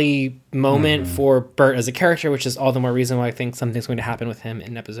finale moment for Bert as a character, which is all the more reason why I think something's going to happen with him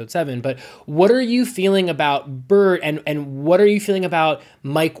in episode 7. But what are you feeling about Bert, and what are you feeling about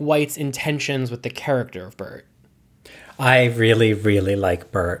Mike White's intentions with the character of Bert? I really, really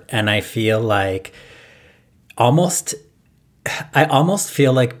like Bert, and I feel like I almost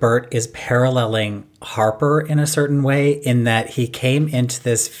feel like Bert is paralleling Harper in a certain way, in that he came into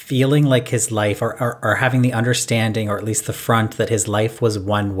this feeling like his life, or having the understanding, or at least the front, that his life was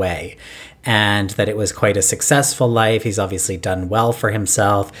one way, and that it was quite a successful life. He's obviously done well for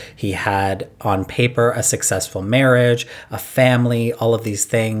himself. He had on paper a successful marriage, a family, all of these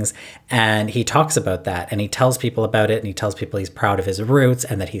things. And he talks about that, and he tells people about it, and he tells people he's proud of his roots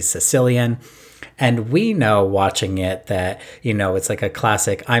and that he's Sicilian. And we know, watching it, that, you know, it's like a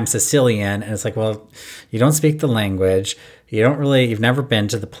classic, I'm Sicilian. And it's like, well, you don't speak the language. You've never been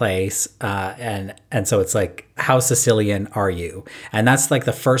to the place. And so it's like, how Sicilian are you? And that's like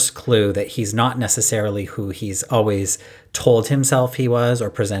the first clue that he's not necessarily who he's always told himself he was,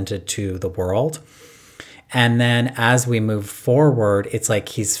 or presented to the world. And then as we move forward, it's like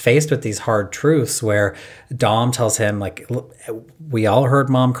he's faced with these hard truths where Dom tells him, like, we all heard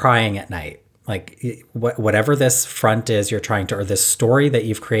mom crying at night. Like, whatever this front is you're trying to, or this story that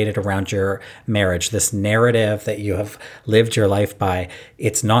you've created around your marriage, this narrative that you have lived your life by,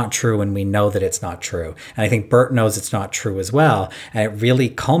 it's not true, and we know that it's not true. And I think Bert knows it's not true as well. And it really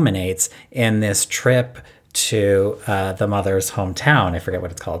culminates in this trip to the mother's hometown. I forget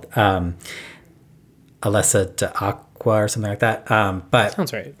what it's called. Alessa d'Aqua or something like that. But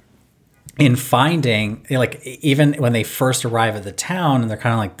sounds right. In finding, like, even when they first arrive at the town, and they're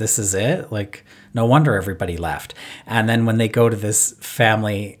kind of like, this is it? Like, no wonder everybody left. And then when they go to this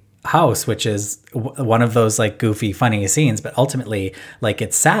family house, which is one of those like goofy, funny scenes, but ultimately, like,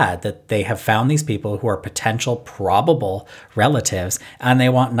 it's sad that they have found these people who are potential probable relatives, and they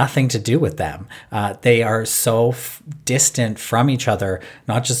want nothing to do with them. They are so distant from each other,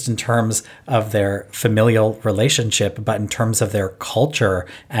 not just in terms of their familial relationship, but in terms of their culture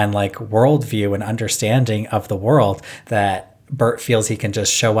and like worldview and understanding of the world, that Bert feels he can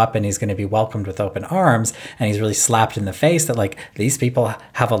just show up and he's going to be welcomed with open arms. And he's really slapped in the face that, like, these people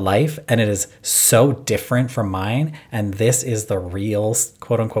have a life and it is so different from mine. And this is the real,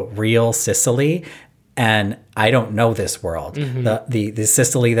 quote unquote, real Sicily. And I don't know this world. The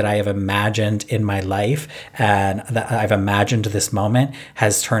Sicily that I have imagined in my life and that I've imagined this moment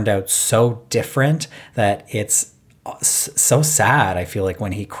has turned out so different that it's so sad. I feel like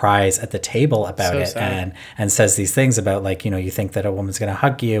when he cries at the table about it and says these things about, like, you know, you think that a woman's going to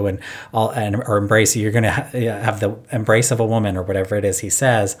hug you and or embrace you, you're going to have the embrace of a woman, or whatever it is he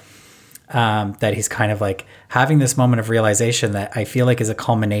says, that he's kind of like having this moment of realization that I feel like is a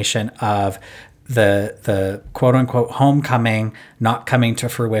culmination of the quote unquote homecoming not coming to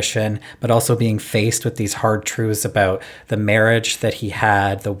fruition, but also being faced with these hard truths about the marriage that he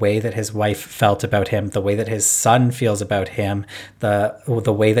had, the way that his wife felt about him, the way that his son feels about him, the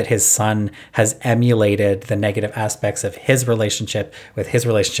way that his son has emulated the negative aspects of his relationship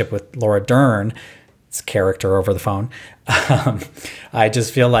with Laura Dern, character over the phone. I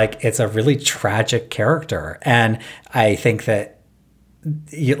just feel like it's a really tragic character. And I think that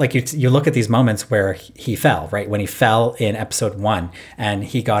you look at these moments where he fell, right? When he fell in episode 1 and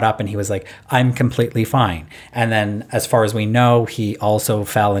he got up and he was like, I'm completely fine. And then as far as we know, he also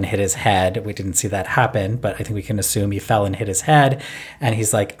fell and hit his head. We didn't see that happen, but I think we can assume he fell and hit his head and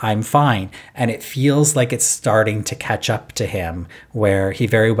he's like, I'm fine. And it feels like it's starting to catch up to him, where he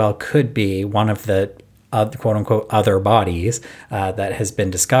very well could be one of the quote unquote other bodies that has been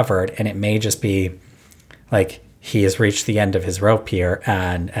discovered. And it may just be like, he has reached the end of his rope here,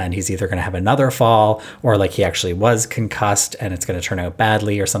 and he's either going to have another fall, or like he actually was concussed and it's going to turn out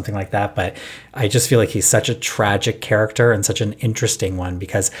badly or something like that. But I just feel like he's such a tragic character and such an interesting one,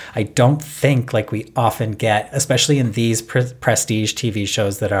 because I don't think like we often get, especially in these prestige TV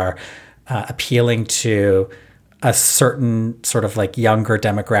shows that are appealing to a certain sort of like younger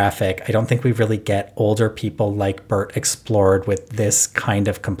demographic, I don't think we really get older people like Bert explored with this kind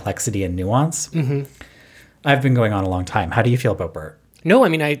of complexity and nuance. Mm-hmm. I've been going on a long time. How do you feel about Bert? No, I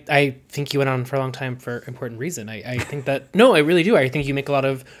mean, I think you went on for a long time for important reason. I think that, no, I really do. I think you make a lot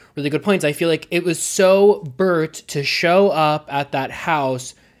of really good points. I feel like it was so Bert to show up at that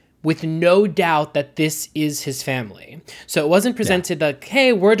house with no doubt that this is his family. So it wasn't presented that,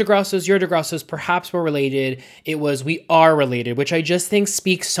 hey, we're DeGrassos, you're DeGrassos, perhaps we're related. It was, we are related, which I just think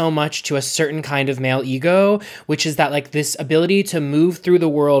speaks so much to a certain kind of male ego, which is that like this ability to move through the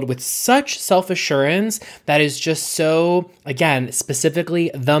world with such self-assurance that is just so, again,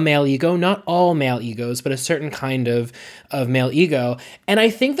 specifically the male ego, not all male egos, but a certain kind of male ego. And I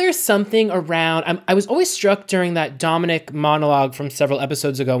think there's something around, I was always struck during that Dominic monologue from several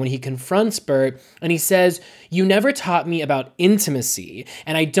episodes ago when he confronts Bert and he says, you never taught me about intimacy.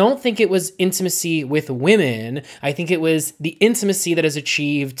 And I don't think it was intimacy with women. I think it was the intimacy that is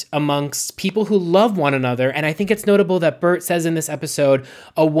achieved amongst people who love one another. And I think it's notable that Bert says in this episode,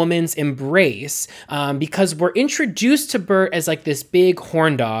 a woman's embrace, because we're introduced to Bert as like this big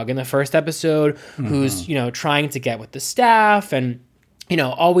horn dog in the first episode, who's, you know, trying to get with the staff and, you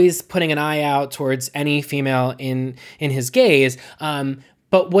know, always putting an eye out towards any female in his gaze.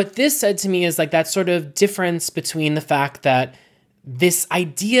 But what this said to me is like that sort of difference between the fact that this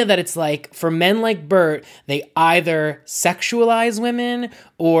idea that it's like for men like Bert, they either sexualize women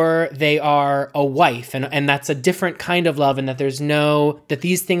or they are a wife. And that's a different kind of love, and that that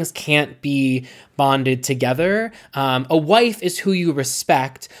these things can't be bonded together. A wife is who you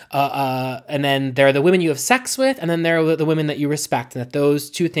respect. And then there are the women you have sex with, and then there are the women that you respect, and that those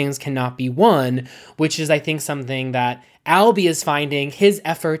two things cannot be one, which is, I think, something that Albie is finding his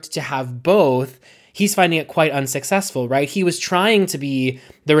effort to have both. He's finding it quite unsuccessful, right? He was trying to be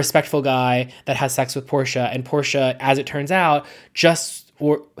the respectful guy that has sex with Portia, and Portia, as it turns out,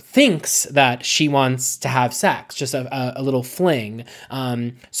 or thinks that she wants to have sex, just a little fling.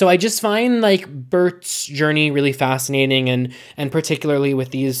 So I just find like Bert's journey really fascinating, and particularly with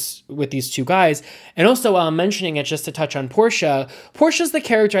these two guys. And also while I'm mentioning it, just to touch on Portia, Portia's the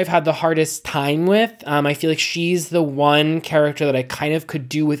character I've had the hardest time with. I feel like she's the one character that I kind of could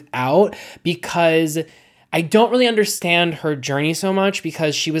do without, because I don't really understand her journey so much,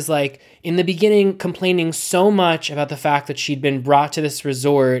 because she was like in the beginning complaining so much about the fact that she'd been brought to this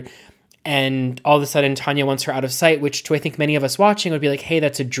resort and all of a sudden Tanya wants her out of sight, which to I think many of us watching would be like, hey,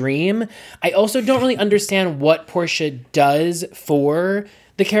 that's a dream. I also don't really understand what Portia does for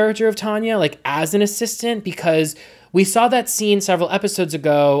the character of Tanya, like as an assistant, because we saw that scene several episodes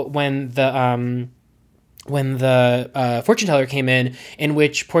ago when the fortune teller came in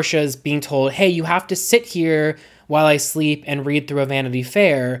which Portia's being told, hey, you have to sit here while I sleep and read through a Vanity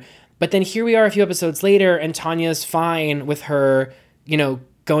Fair. But then here we are a few episodes later, and Tanya's fine with her, you know,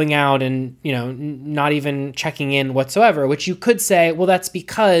 going out and, you know, not even checking in whatsoever, which you could say, well, that's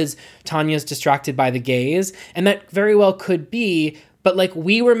because Tanya's distracted by the gaze. And that very well could be, but like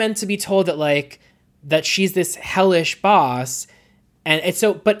we were meant to be told that she's this hellish boss. And it's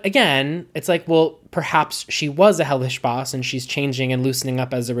so, but again, it's like, well, perhaps she was a hellish boss and she's changing and loosening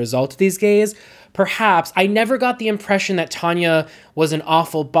up as a result of these gays. Perhaps. I never got the impression that Tanya was an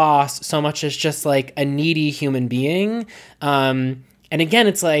awful boss so much as just like a needy human being. And again,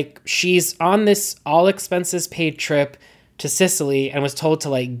 it's like she's on this all expenses paid trip to Sicily and was told to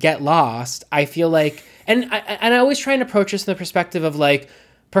like get lost. I feel like, and I always try and approach this from the perspective of like,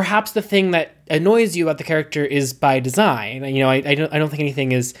 perhaps the thing that annoys you about the character is by design. You know, I don't think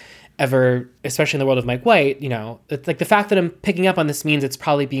anything is ever, especially in the world of Mike White, you know, it's like the fact that I'm picking up on this means it's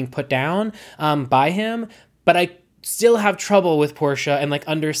probably being put down by him, but I still have trouble with Portia and like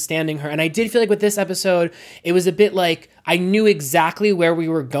understanding her. And I did feel like with this episode, it was a bit like I knew exactly where we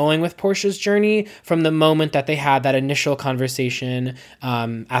were going with Portia's journey from the moment that they had that initial conversation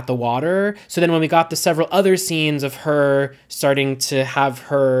at the water. So then when we got the several other scenes of her starting to have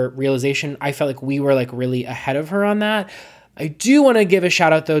her realization, I felt like we were like really ahead of her on that. I do want to give a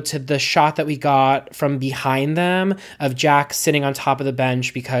shout out though to the shot that we got from behind them of Jack sitting on top of the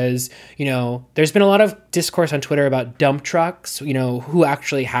bench, because, you know, there's been a lot of discourse on Twitter about dump trucks, you know, who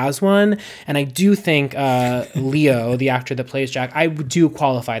actually has one. And I do think Leo, the actor that plays Jack, I do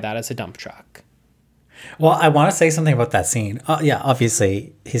qualify that as a dump truck. Well, I want to say something about that scene. Yeah,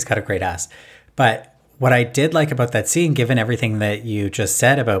 obviously he's got a great ass, but what I did like about that scene, given everything that you just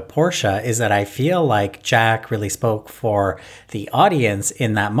said about Portia, is that I feel like Jack really spoke for the audience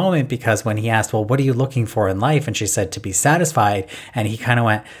in that moment, because when he asked, well, what are you looking for in life? And she said, to be satisfied. And he kind of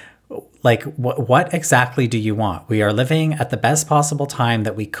went, like, what exactly do you want? We are living at the best possible time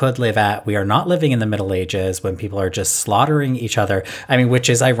that we could live at. We are not living in the Middle Ages when people are just slaughtering each other. I mean, which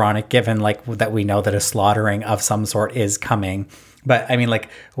is ironic given like that we know that a slaughtering of some sort is coming. But I mean, like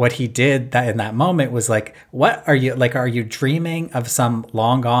what he did that in that moment was like, what are you like? Are you dreaming of some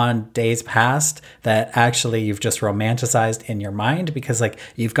long gone days past that actually you've just romanticized in your mind? Because like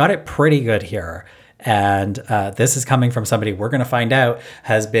you've got it pretty good here. And this is coming from somebody we're going to find out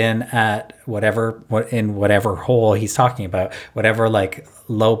has been at whatever hole he's talking about, whatever like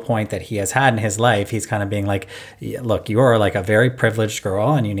low point that he has had in his life. He's kind of being like, look, you are like a very privileged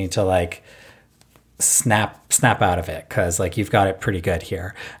girl and you need to like snap out of it, because like you've got it pretty good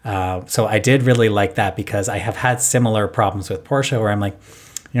here. So I did really like that, because I have had similar problems with Portia where I'm like,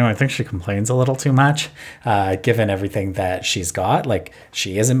 you know, I think she complains a little too much, given everything that she's got. Like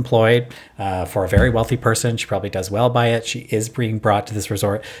she is employed for a very wealthy person. She probably does well by it. She is being brought to this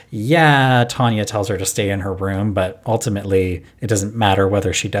resort. Yeah, Tanya tells her to stay in her room, but ultimately it doesn't matter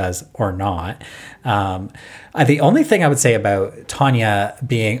whether she does or not. The only thing I would say about Tanya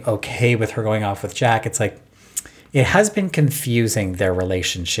being okay with her going off with Jack, it's like, it has been confusing, their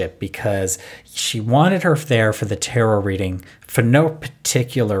relationship, because she wanted her there for the tarot reading for no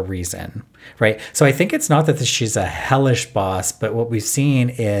particular reason, right? So I think it's not that she's a hellish boss, but what we've seen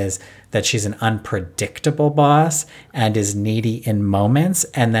is that she's an unpredictable boss and is needy in moments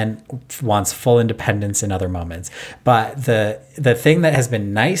and then wants full independence in other moments. But the thing that has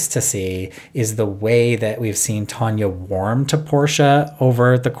been nice to see is the way that we've seen Tanya warm to Portia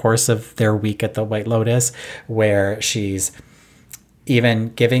over the course of their week at the White Lotus, where she's even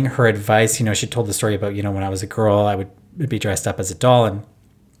giving her advice. You know, she told the story about, you know, when I was a girl, I would be dressed up as a doll, and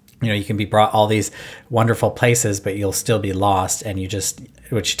you know, you can be brought all these wonderful places, but you'll still be lost. And you just,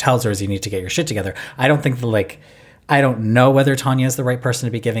 what she tells her is you need to get your shit together. I don't think I don't know whether Tanya is the right person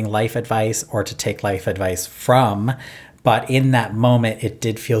to be giving life advice or to take life advice from. But in that moment, it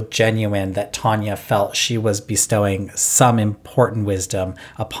did feel genuine that Tanya felt she was bestowing some important wisdom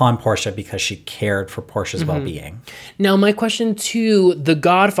upon Portia because she cared for Portia's well-being. Now, my question to the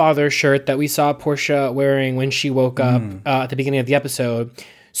Godfather shirt that we saw Portia wearing when she woke up at the beginning of the episode.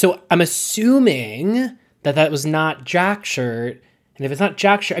 So I'm assuming that was not Jack's shirt. And if it's not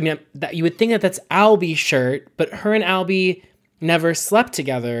Jack's shirt, I mean, that you would think that that's Albie's shirt, but her and Albie never slept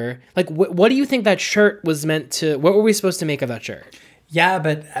together. Like, what do you think that shirt was meant to, what were we supposed to make of that shirt? Yeah,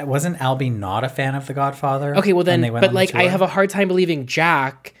 but wasn't Albie not a fan of The Godfather? Okay, well then, but like, I have a hard time believing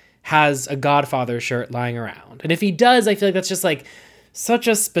Jack has a Godfather shirt lying around. And if he does, I feel like that's just like such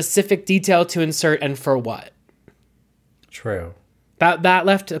a specific detail to insert, and for what? True. That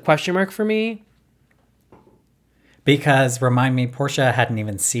left a question mark for me. Because remind me, Portia hadn't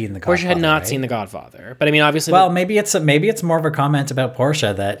even seen The Godfather. Portia had not seen The Godfather, but I mean, obviously. Well, maybe it's more of a comment about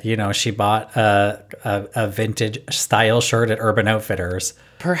Portia that, you know, she bought a vintage style shirt at Urban Outfitters.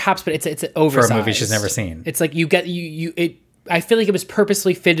 Perhaps, but it's oversized for a movie she's never seen. It's like I feel like it was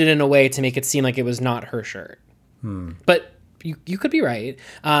purposely fitted in a way to make it seem like it was not her shirt. But you could be right.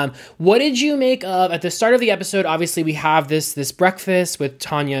 What did you make of, at the start of the episode, obviously we have this breakfast with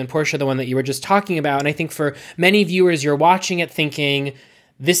Tanya and Portia, the one that you were just talking about. And I think for many viewers, you're watching it thinking,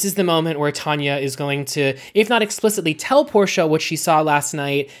 this is the moment where Tanya is going to, if not explicitly tell Portia what she saw last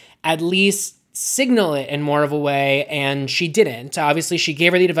night, at least signal it in more of a way. And she didn't. Obviously, she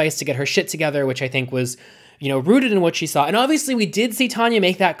gave her the advice to get her shit together, which I think was rooted in what she saw. And obviously we did see Tanya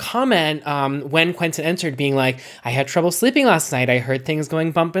make that comment when Quentin entered, being like, I had trouble sleeping last night. I heard things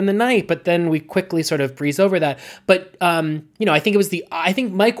going bump in the night, but then we quickly sort of breeze over that. But, I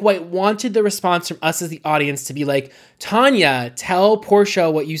think Mike White wanted the response from us as the audience to be like, Tanya, tell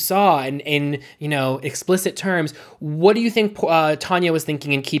Portia what you saw in explicit terms. What do you think Tanya was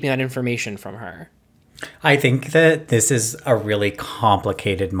thinking in keeping that information from her? I think that this is a really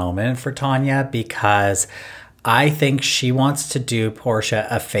complicated moment for Tanya because I think she wants to do Portia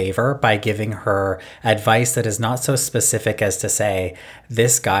a favor by giving her advice that is not so specific as to say,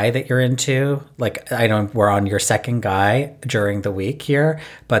 this guy that you're into, like, I know we're on your second guy during the week here,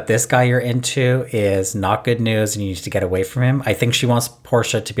 but this guy you're into is not good news and you need to get away from him. I think she wants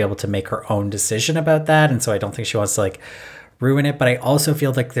Portia to be able to make her own decision about that. And so I don't think she wants to ruin it, but I also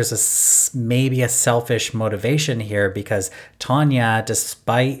feel like there's maybe a selfish motivation here because Tanya,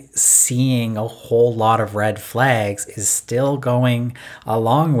 despite seeing a whole lot of red flags, is still going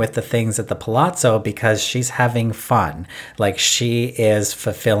along with the things at the Palazzo because she's having fun. Like, she is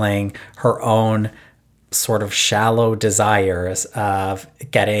fulfilling her own sort of shallow desires of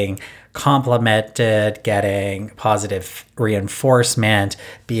getting complimented, getting positive reinforcement,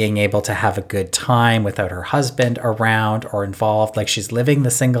 being able to have a good time without her husband around or involved. Like, she's living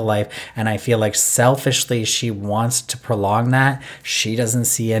the single life. And I feel like selfishly, she wants to prolong that. She doesn't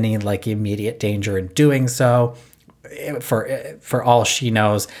see any immediate danger in doing so. For all she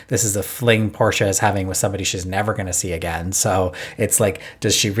knows, this is a fling Portia is having with somebody she's never going to see again. So it's like,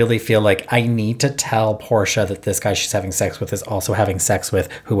 does she really feel like, I need to tell Portia that this guy she's having sex with is also having sex with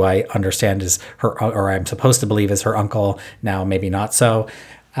who I understand is her, or I'm supposed to believe is her uncle. Now, maybe not so.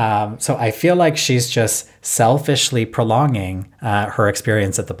 So I feel like she's just selfishly prolonging her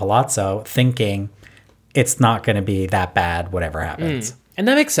experience at the Palazzo, thinking it's not going to be that bad, whatever happens. And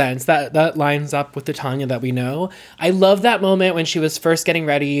that makes sense. That lines up with the Tanya that we know. I love that moment when she was first getting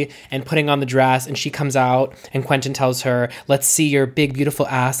ready and putting on the dress and she comes out and Quentin tells her, let's see your big, beautiful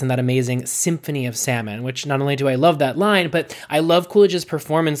ass and that amazing symphony of salmon, which not only do I love that line, but I love Coolidge's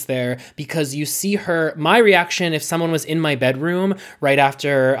performance there because you see her, my reaction, if someone was in my bedroom right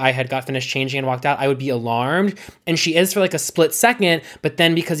after I had got finished changing and walked out, I would be alarmed. And she is for a split second, but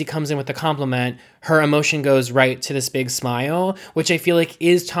then because he comes in with a compliment, her emotion goes right to this big smile, which I feel like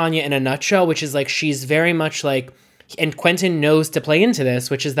is Tanya in a nutshell, which is she's very much and Quentin knows to play into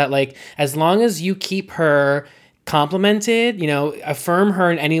this, which is that as long as you keep her complimented, affirm her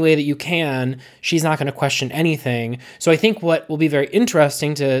in any way that you can, she's not going to question anything. So I think what will be very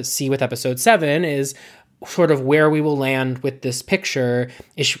interesting to see with episode 7 is sort of where we will land with this picture.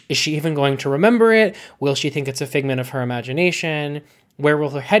 Is she even going to remember it? Will she think it's a figment of her imagination? Where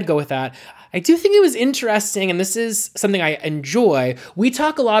will her head go with that? I do think it was interesting, and this is something I enjoy. We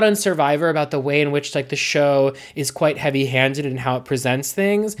talk a lot on Survivor about the way in which the show is quite heavy-handed in how it presents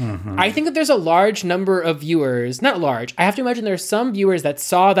things. Mm-hmm. I think that there's a large number of viewers, not large, I have to imagine there's some viewers that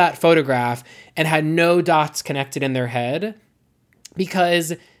saw that photograph and had no dots connected in their head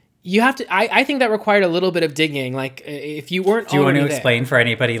because you have to, I think that required a little bit of digging. If you weren't, do you want to explain for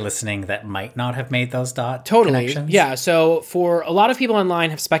anybody listening that might not have made those connections? Yeah. So for a lot of people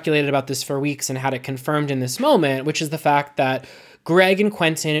online have speculated about this for weeks and had it confirmed in this moment, which is the fact that Greg and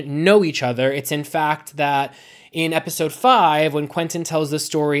Quentin know each other. It's in fact that in episode 5, when Quentin tells the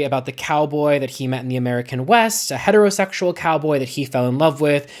story about the cowboy that he met in the American West, a heterosexual cowboy that he fell in love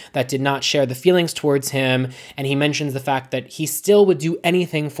with, that did not share the feelings towards him, and he mentions the fact that he still would do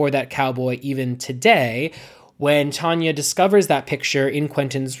anything for that cowboy even today. When Tanya discovers that picture in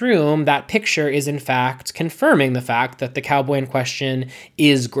Quentin's room, that picture is in fact confirming the fact that the cowboy in question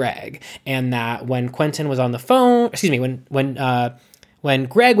is Greg, and that when Quentin was on the phone, when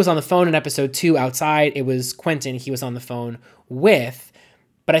Greg was on the phone in episode 2 outside, it was Quentin he was on the phone with.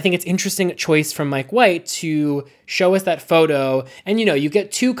 But I think it's interesting choice from Mike White to show us that photo. And, you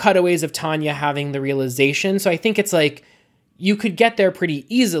get 2 cutaways of Tanya having the realization. So I think it's you could get there pretty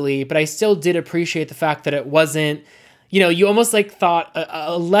easily, but I still did appreciate the fact that it wasn't, you almost thought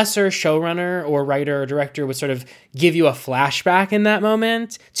a lesser showrunner or writer or director would sort of give you a flashback in that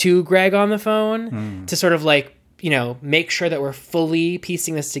moment to Greg on the phone to sort of make sure that we're fully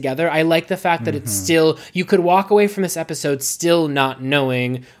piecing this together. I like the fact that it's still, you could walk away from this episode still not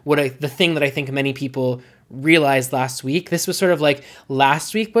knowing the thing that I think many people realized last week. This was sort of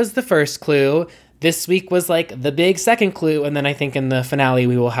last week was the first clue. This week was the big second clue. And then I think in the finale,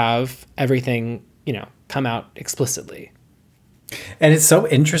 we will have everything, come out explicitly. And it's so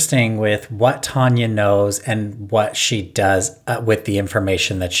interesting with what Tanya knows and what she does with the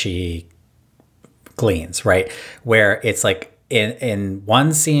information that she gleans, right? Where it's in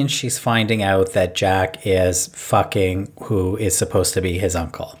one scene, she's finding out that Jack is fucking who is supposed to be his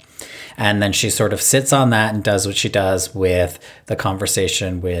uncle. And then she sort of sits on that and does what she does with the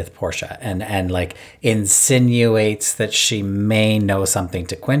conversation with Portia and like insinuates that she may know something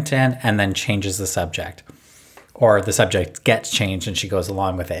to Quentin and then changes the subject. Or the subject gets changed and she goes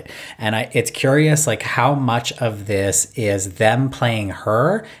along with it. And it's curious, like, how much of this is them playing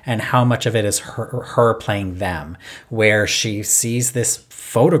her and how much of it is her playing them, where she sees this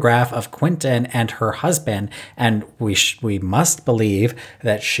photograph of Quentin and her husband, and we must believe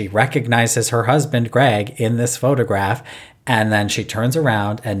that she recognizes her husband, Greg, in this photograph. And then she turns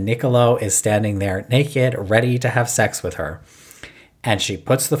around and Niccolo is standing there naked, ready to have sex with her. And she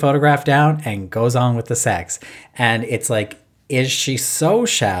puts the photograph down and goes on with the sex. And it's like, is she so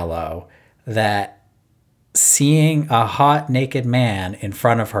shallow that seeing a hot naked man in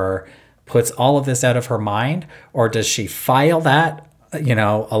front of her puts all of this out of her mind? Or does she file that,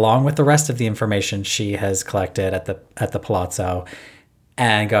 along with the rest of the information she has collected at the Palazzo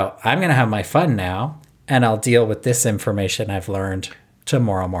and go, I'm going to have my fun now and I'll deal with this information I've learned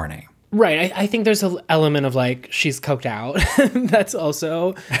tomorrow morning? Right. I think there's an element of like she's coked out that's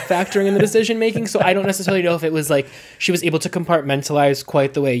also factoring in the decision making. So I don't necessarily know if it was like she was able to compartmentalize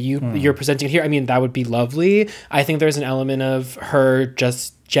quite the way you're presenting it here. I mean, that would be lovely. I think there's an element of her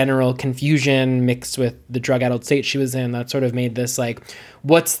just general confusion mixed with the drug-addled state she was in that sort of made this like,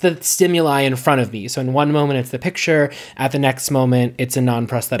 what's the stimuli in front of me? So in one moment it's the picture, at the next moment it's a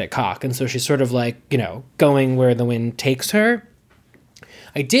non-prosthetic cock. And so she's sort of like, going where the wind takes her.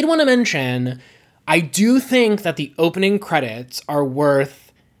 I did want to mention, I do think that the opening credits are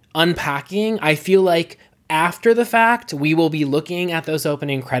worth unpacking. I feel like after the fact, we will be looking at those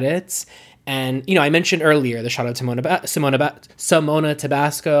opening credits. And, I mentioned earlier the shot of Simona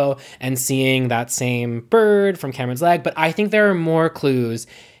Tabasco and seeing that same bird from Cameron's leg. But I think there are more clues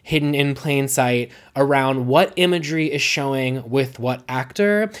hidden in plain sight around what imagery is showing with what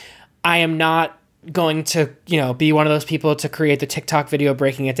actor. I am not going to, be one of those people to create the TikTok video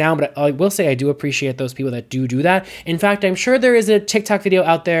breaking it down, but I will say I do appreciate those people that do that. In fact, I'm sure there is a TikTok video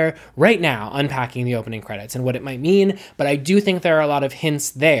out there right now unpacking the opening credits and what it might mean, but I do think there are a lot of hints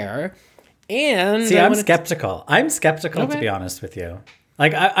there. And see, I'm skeptical. To be honest with you.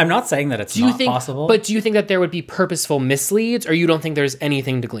 Like, I'm not saying that it's not possible. But do you think that there would be purposeful misleads, or you don't think there's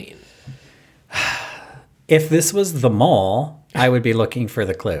anything to glean? If this was The Mole, I would be looking for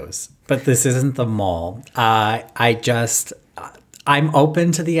the clues. But this isn't The Mole. I'm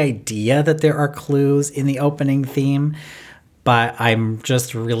open to the idea that there are clues in the opening theme, but I'm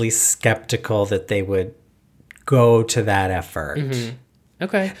just really skeptical that they would go to that effort. Mm-hmm.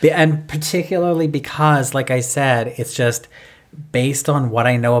 Okay. And particularly because, like I said, it's just based on what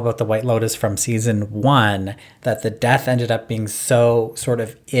I know about the White Lotus from season 1, that the death ended up being so sort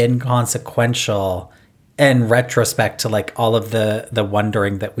of inconsequential in retrospect to like all of the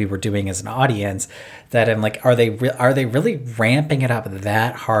wondering that we were doing as an audience, that I'm like, are they really ramping it up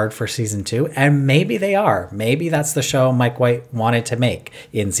that hard for season 2? And maybe they are. Maybe that's the show Mike White wanted to make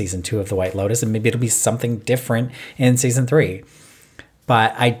in season 2 of The White Lotus, and maybe it'll be something different in season 3.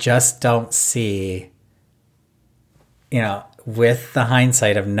 But I just don't see, with the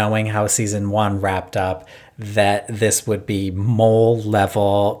hindsight of knowing how season 1 wrapped up, that this would be mole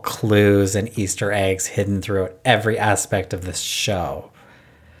level clues and Easter eggs hidden throughout every aspect of this show.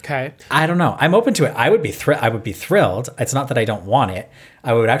 Okay. I don't know. I'm open to it. I would be thrilled. It's not that I don't want it.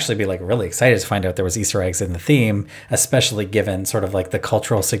 I would actually be like really excited to find out there was Easter eggs in the theme, especially given sort of like the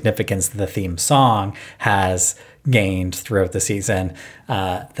cultural significance that the theme song has gained throughout the season,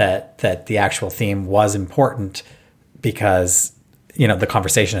 that the actual theme was important because, the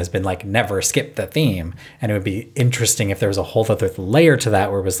conversation has been like, never skip the theme. And it would be interesting if there was a whole other layer to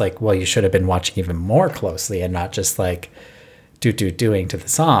that where it was like, well, you should have been watching even more closely and not just like doing to the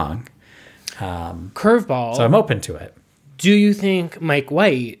song. Curveball. So I'm open to it. Do you think Mike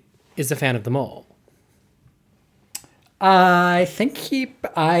White is a fan of The Mole? I think he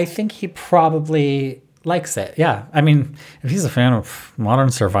probably likes it. Yeah. I mean, if he's a fan of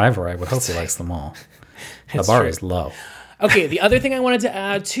Modern Survivor, I would hope he likes them all. The bar is low. Okay, the other thing I wanted to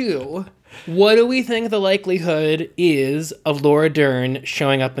add too, what do we think the likelihood is of Laura Dern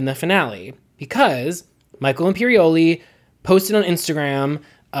showing up in the finale? Because Michael Imperioli posted on Instagram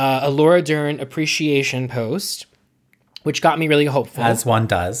a Laura Dern appreciation post, which got me really hopeful. As one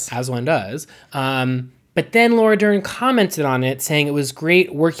does. But then Laura Dern commented on it saying it was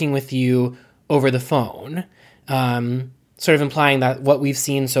great working with you over the phone. Sort of implying that what we've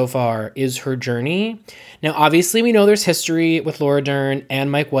seen so far is her journey. Now, obviously, we know there's history with Laura Dern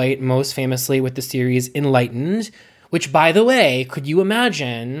and Mike White, most famously with the series Enlightened, Which, by the way, could you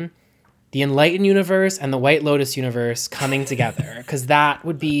imagine the Enlightened universe and the White Lotus universe coming together? Because that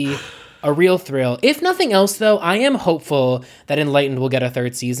would be a real thrill. If nothing else, though, I am hopeful that Enlightened will get a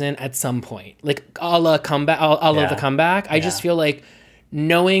third season at some point. Like, a la comeback, a la The Comeback. I just feel like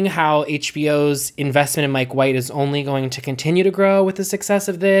knowing how HBO's investment in Mike White is only going to continue to grow with the success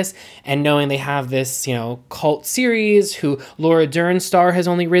of this, and knowing they have this, cult series who Laura Dern's star has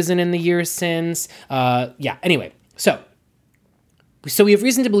only risen in the years since. Anyway, so we have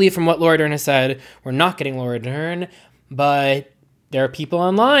reason to believe from what Laura Dern has said, we're not getting Laura Dern, but there are people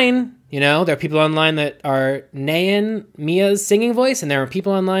online, there are people online that are naying Mia's singing voice, and there are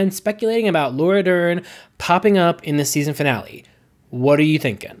people online speculating about Laura Dern popping up in the season finale. What are you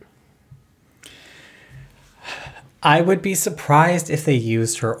thinking? I would be surprised if they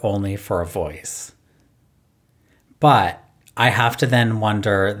used her only for a voice. But I have to then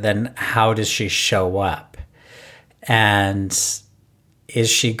wonder, then how does she show up? And is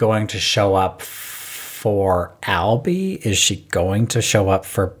she going to show up for Albie? Is she going to show up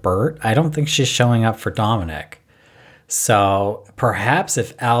for Bert? I don't think she's showing up for Dominic. So perhaps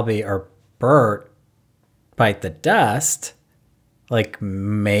if Albie or Bert bite the dust, like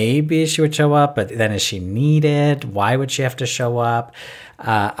maybe she would show up, but then is she needed? Why would she have to show up?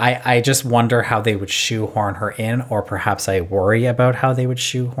 I just wonder how they would shoehorn her in, or perhaps I worry about how they would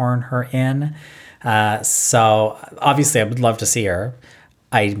shoehorn her in. So obviously I would love to see her.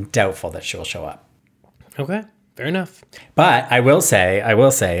 I'm doubtful that she will show up. Okay, fair enough. But I will say,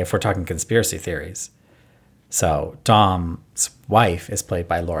 if we're talking conspiracy theories, so Dom's wife is played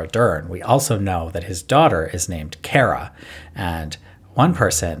by Laura Dern. We also know that his daughter is named Kara. And one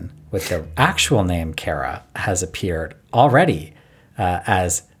person with the actual name Kara has appeared already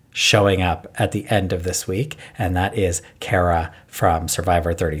as showing up at the end of this week. And that is Kara from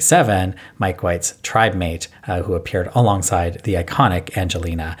Survivor 37, Mike White's tribe mate, who appeared alongside the iconic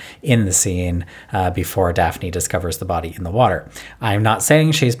Angelina in the scene before Daphne discovers the body in the water. I'm not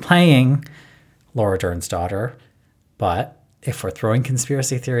saying she's playing Laura Dern's daughter, but if we're throwing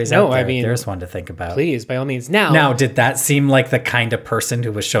conspiracy theories out there, there's one to think about. Please, by all means. Now, did that seem like the kind of person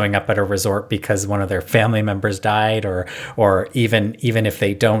who was showing up at a resort because one of their family members died, or even if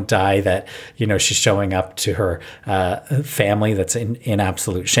they don't die, that she's showing up to her family that's in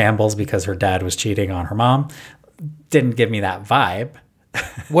absolute shambles because her dad was cheating on her mom? Didn't give me that vibe.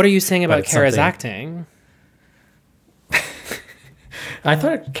 What are you saying about Kara's acting? I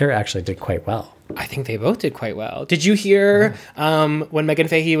thought Kara actually did quite well. I think they both did quite well. Did you hear when Megan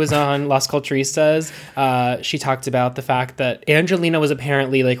Fahey was on Las Culturistas, she talked about the fact that Angelina was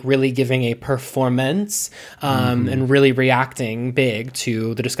apparently really giving a performance and really reacting big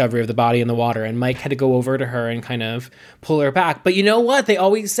to the discovery of the body in the water. And Mike had to go over to her and kind of pull her back. But you know what? They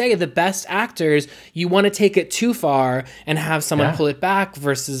always say the best actors, you want to take it too far and have someone pull it back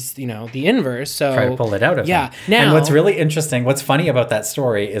versus, the inverse. So try to pull it out of them. Now, and what's really interesting, what's funny about that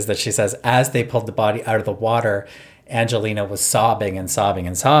story is that she says, as they pulled the body out of the water, Angelina was sobbing and sobbing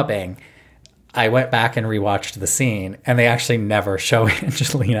and sobbing. I went back and rewatched the scene, and they actually never show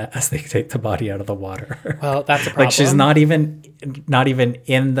Angelina as they take the body out of the water. Well, that's a problem. She's not even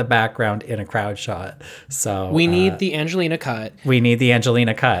in the background in a crowd shot. So we need the Angelina cut.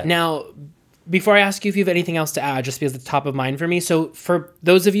 Now, before I ask you if you have anything else to add, just because it's top of mind for me. So for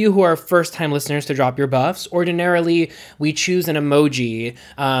those of you who are first-time listeners to Drop Your Buffs, ordinarily we choose an emoji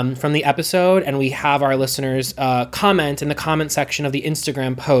from the episode, and we have our listeners comment in the comment section of the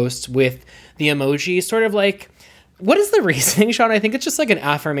Instagram post with the emoji, sort of like, what is the reasoning, Sean? I think it's just an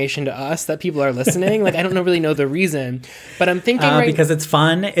affirmation to us that people are listening. I don't really know the reason, but I'm thinking because it's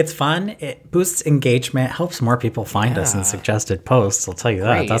fun. It boosts engagement, helps more people find us in suggested posts. I'll tell you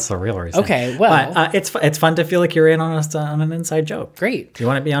that. That's the real reason. Okay, well, but it's fun to feel like you're in on an inside joke. Great. Do you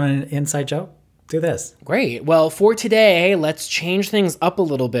want to be on an inside joke? Do this. Great. Well, for today, let's change things up a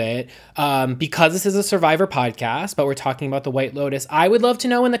little bit. Because this is a Survivor podcast, but we're talking about the White Lotus, I would love to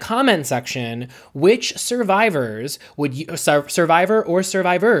know in the comment section which Survivor or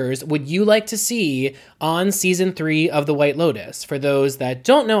survivors would you like to see on season 3 of the White Lotus? For those that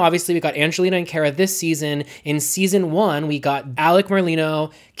don't know, obviously we got Angelina and Kara this season. In season 1, we got Alec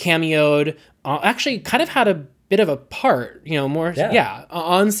Merlino cameoed, actually kind of had a bit of a part,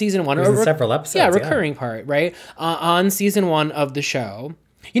 on season 1. It was in several episodes. Recurring part, right? On season 1 of the show.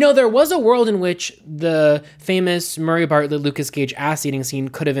 You know, there was a world in which the famous Murray Bartlett, Lucas Gage ass eating scene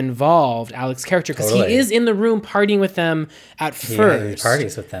could have involved Alex's character, because he is in the room partying with them at first. He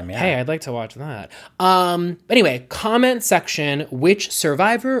parties with them, yeah. Hey, I'd like to watch that. Anyway, comment section, which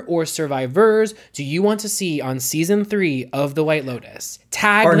survivor or survivors do you want to see on season 3 of The White Lotus?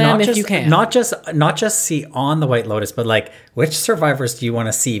 Tag them if you can. Not just see on The White Lotus, but like, which survivors do you want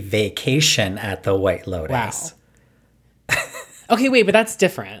to see vacation at The White Lotus? Wow. Okay, wait, but that's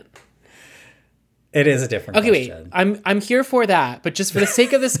different. It is a different question. Wait. I'm here for that, but just for the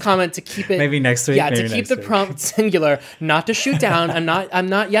sake of this comment, to keep it maybe next week. Yeah, to keep the prompt singular, not to shoot down. I'm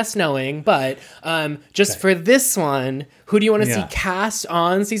not yes knowing, but just for this one, who do you want to see cast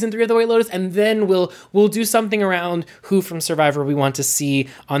on season 3 of The White Lotus? And then we'll do something around who from Survivor we want to see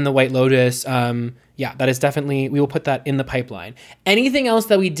on The White Lotus. Yeah, that is definitely, we will put that in the pipeline. Anything else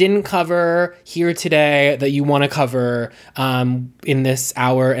that we didn't cover here today that you want to cover in this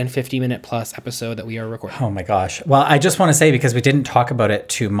hour and 50-minute plus episode that we are recording? Oh my gosh. Well, I just want to say, because we didn't talk about it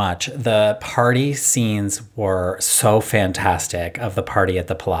too much, the party scenes were so fantastic of the party at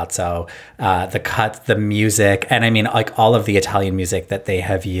the Palazzo. The cuts, the music, and I mean, like, all of the Italian music that they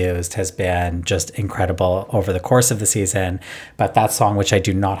have used has been just incredible over the course of the season. But that song, which I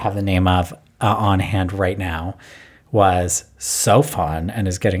do not have the name of on hand right now, was so fun and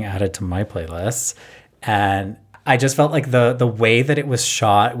is getting added to my playlists. And I just felt like the way that it was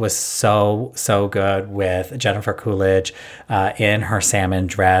shot was so good, with Jennifer Coolidge in her salmon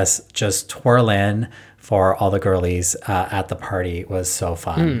dress just twirling for all the girlies at the party. Was so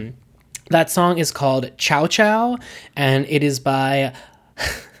fun. That song is called Ciao Ciao, and it is by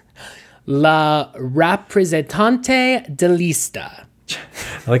La Rappresentante de Lista.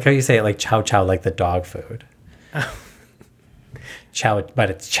 I like how you say it like chow chow, like the dog food. Chow, but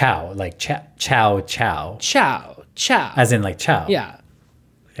it's chow, like chow chow. Ciao, ciao. As in like chow. Yeah.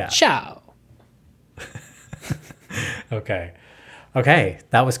 Ciao. Okay,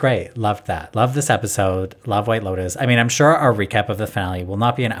 that was great. Loved that. Loved this episode. Love White Lotus. I mean, I'm sure our recap of the finale will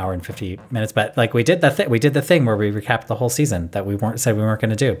not be an hour and 50 minutes, but like we did the thing where we recapped the whole season that we weren't going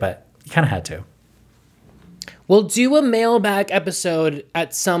to do, but you kind of had to. We'll do a mailbag episode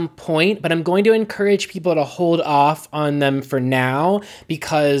at some point, but I'm going to encourage people to hold off on them for now,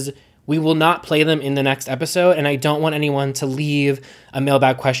 because we will not play them in the next episode, and I don't want anyone to leave a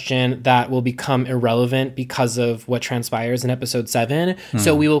mailbag question that will become irrelevant because of what transpires in episode 7.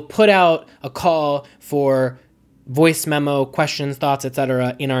 So we will put out a call for voice memo, questions, thoughts,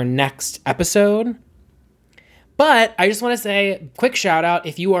 etc. in our next episode. But I just want to say, quick shout out,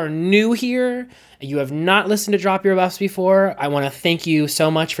 if you are new here, you have not listened to Drop Your Buffs before, I want to thank you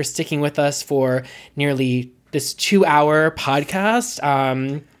so much for sticking with us for nearly this 2-hour podcast.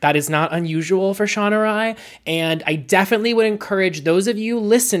 That is not unusual for Sean or I. And I definitely would encourage those of you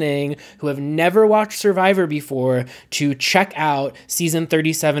listening who have never watched Survivor before to check out season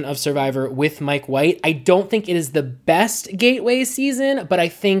 37 of Survivor with Mike White. I don't think it is the best gateway season, but I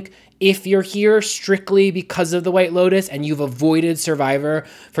think if you're here strictly because of The White Lotus and you've avoided Survivor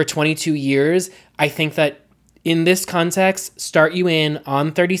for 22 years, I think that in this context, start you in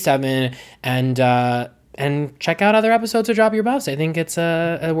on 37 and check out other episodes of Drop Your Buffs. I think it's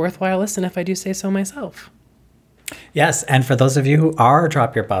a worthwhile listen, if I do say so myself. Yes, and for those of you who are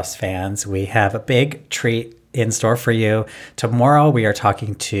Drop Your Buffs fans, we have a big treat in store for you. Tomorrow we are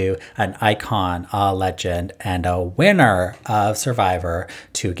talking to an icon, a legend, and a winner of Survivor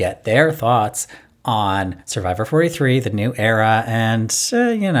to get their thoughts on Survivor 43, the new era, and,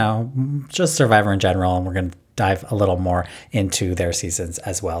 just Survivor in general. And we're going to dive a little more into their seasons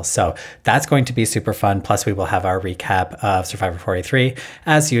as well. So that's going to be super fun. Plus, we will have our recap of Survivor 43,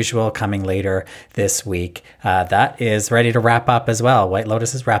 as usual, coming later this week. That is ready to wrap up as well. White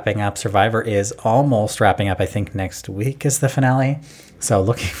Lotus is wrapping up. Survivor is almost wrapping up. I think next week is the finale. So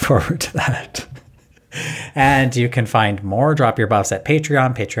looking forward to that. And you can find more Drop Your Buffs at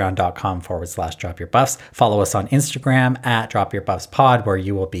Patreon, patreon.com/Drop Your Buffs. Follow us on Instagram at Drop Your Buffs Pod, where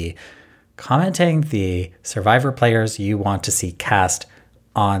you will be commenting the Survivor players you want to see cast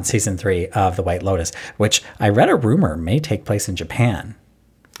on season 3 of The White Lotus, which I read a rumor may take place in Japan.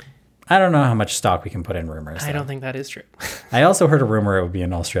 I don't know how much stock we can put in rumors. I don't think that is true. I also heard a rumor it would be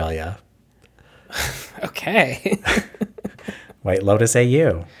in Australia. Okay. White Lotus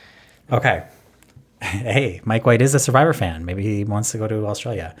AU. Okay. Hey, Mike White is a Survivor fan. Maybe he wants to go to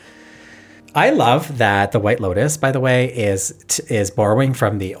Australia. I love that The White Lotus, by the way, is borrowing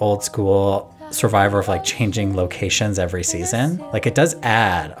from the old school Survivor of like changing locations every season. Like it does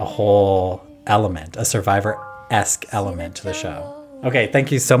add a whole element, a Survivor-esque element to the show. Okay,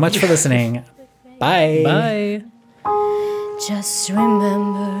 thank you so much for listening. Bye. Bye. Just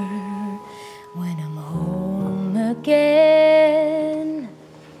remember when I'm home again.